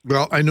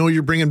 Well, I know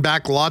you're bringing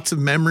back lots of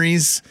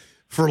memories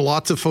for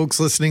lots of folks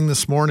listening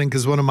this morning,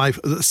 because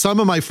some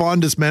of my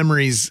fondest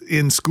memories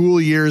in school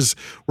years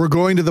were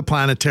going to the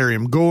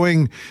planetarium,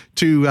 going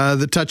to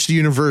the Touch the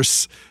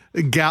Universe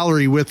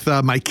gallery with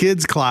my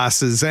kids'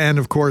 classes, and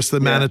of course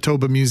the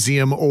Manitoba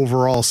Museum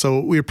overall.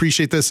 So we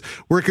appreciate this.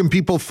 Where can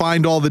people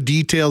find all the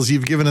details?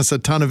 You've given us a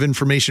ton of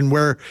information.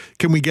 Where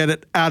can we get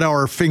it at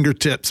our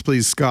fingertips,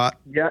 please, Scott?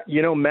 Yeah,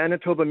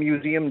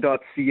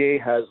 manitobamuseum.ca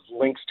has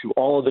links to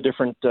all of the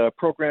different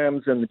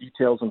programs and the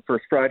details on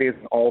First Fridays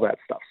and all that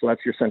stuff. So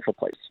that's your central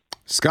place.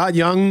 Scott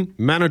Young,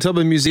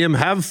 Manitoba Museum.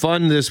 Have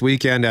fun this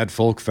weekend at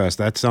Folkfest.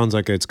 That sounds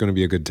like it's going to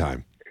be a good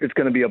time. It's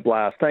going to be a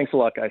blast. Thanks a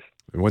lot, guys.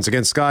 And once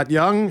again, Scott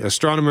Young,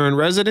 astronomer in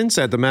residence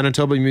at the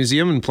Manitoba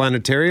Museum and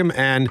Planetarium,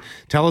 and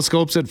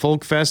telescopes at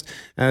Folkfest,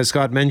 as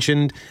Scott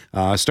mentioned,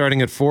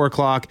 starting at 4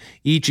 o'clock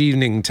each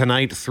evening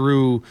tonight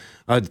through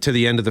to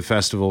the end of the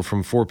festival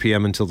from 4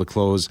 p.m. until the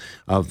close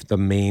of the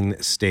main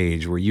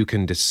stage, where you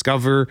can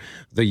discover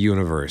the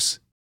universe.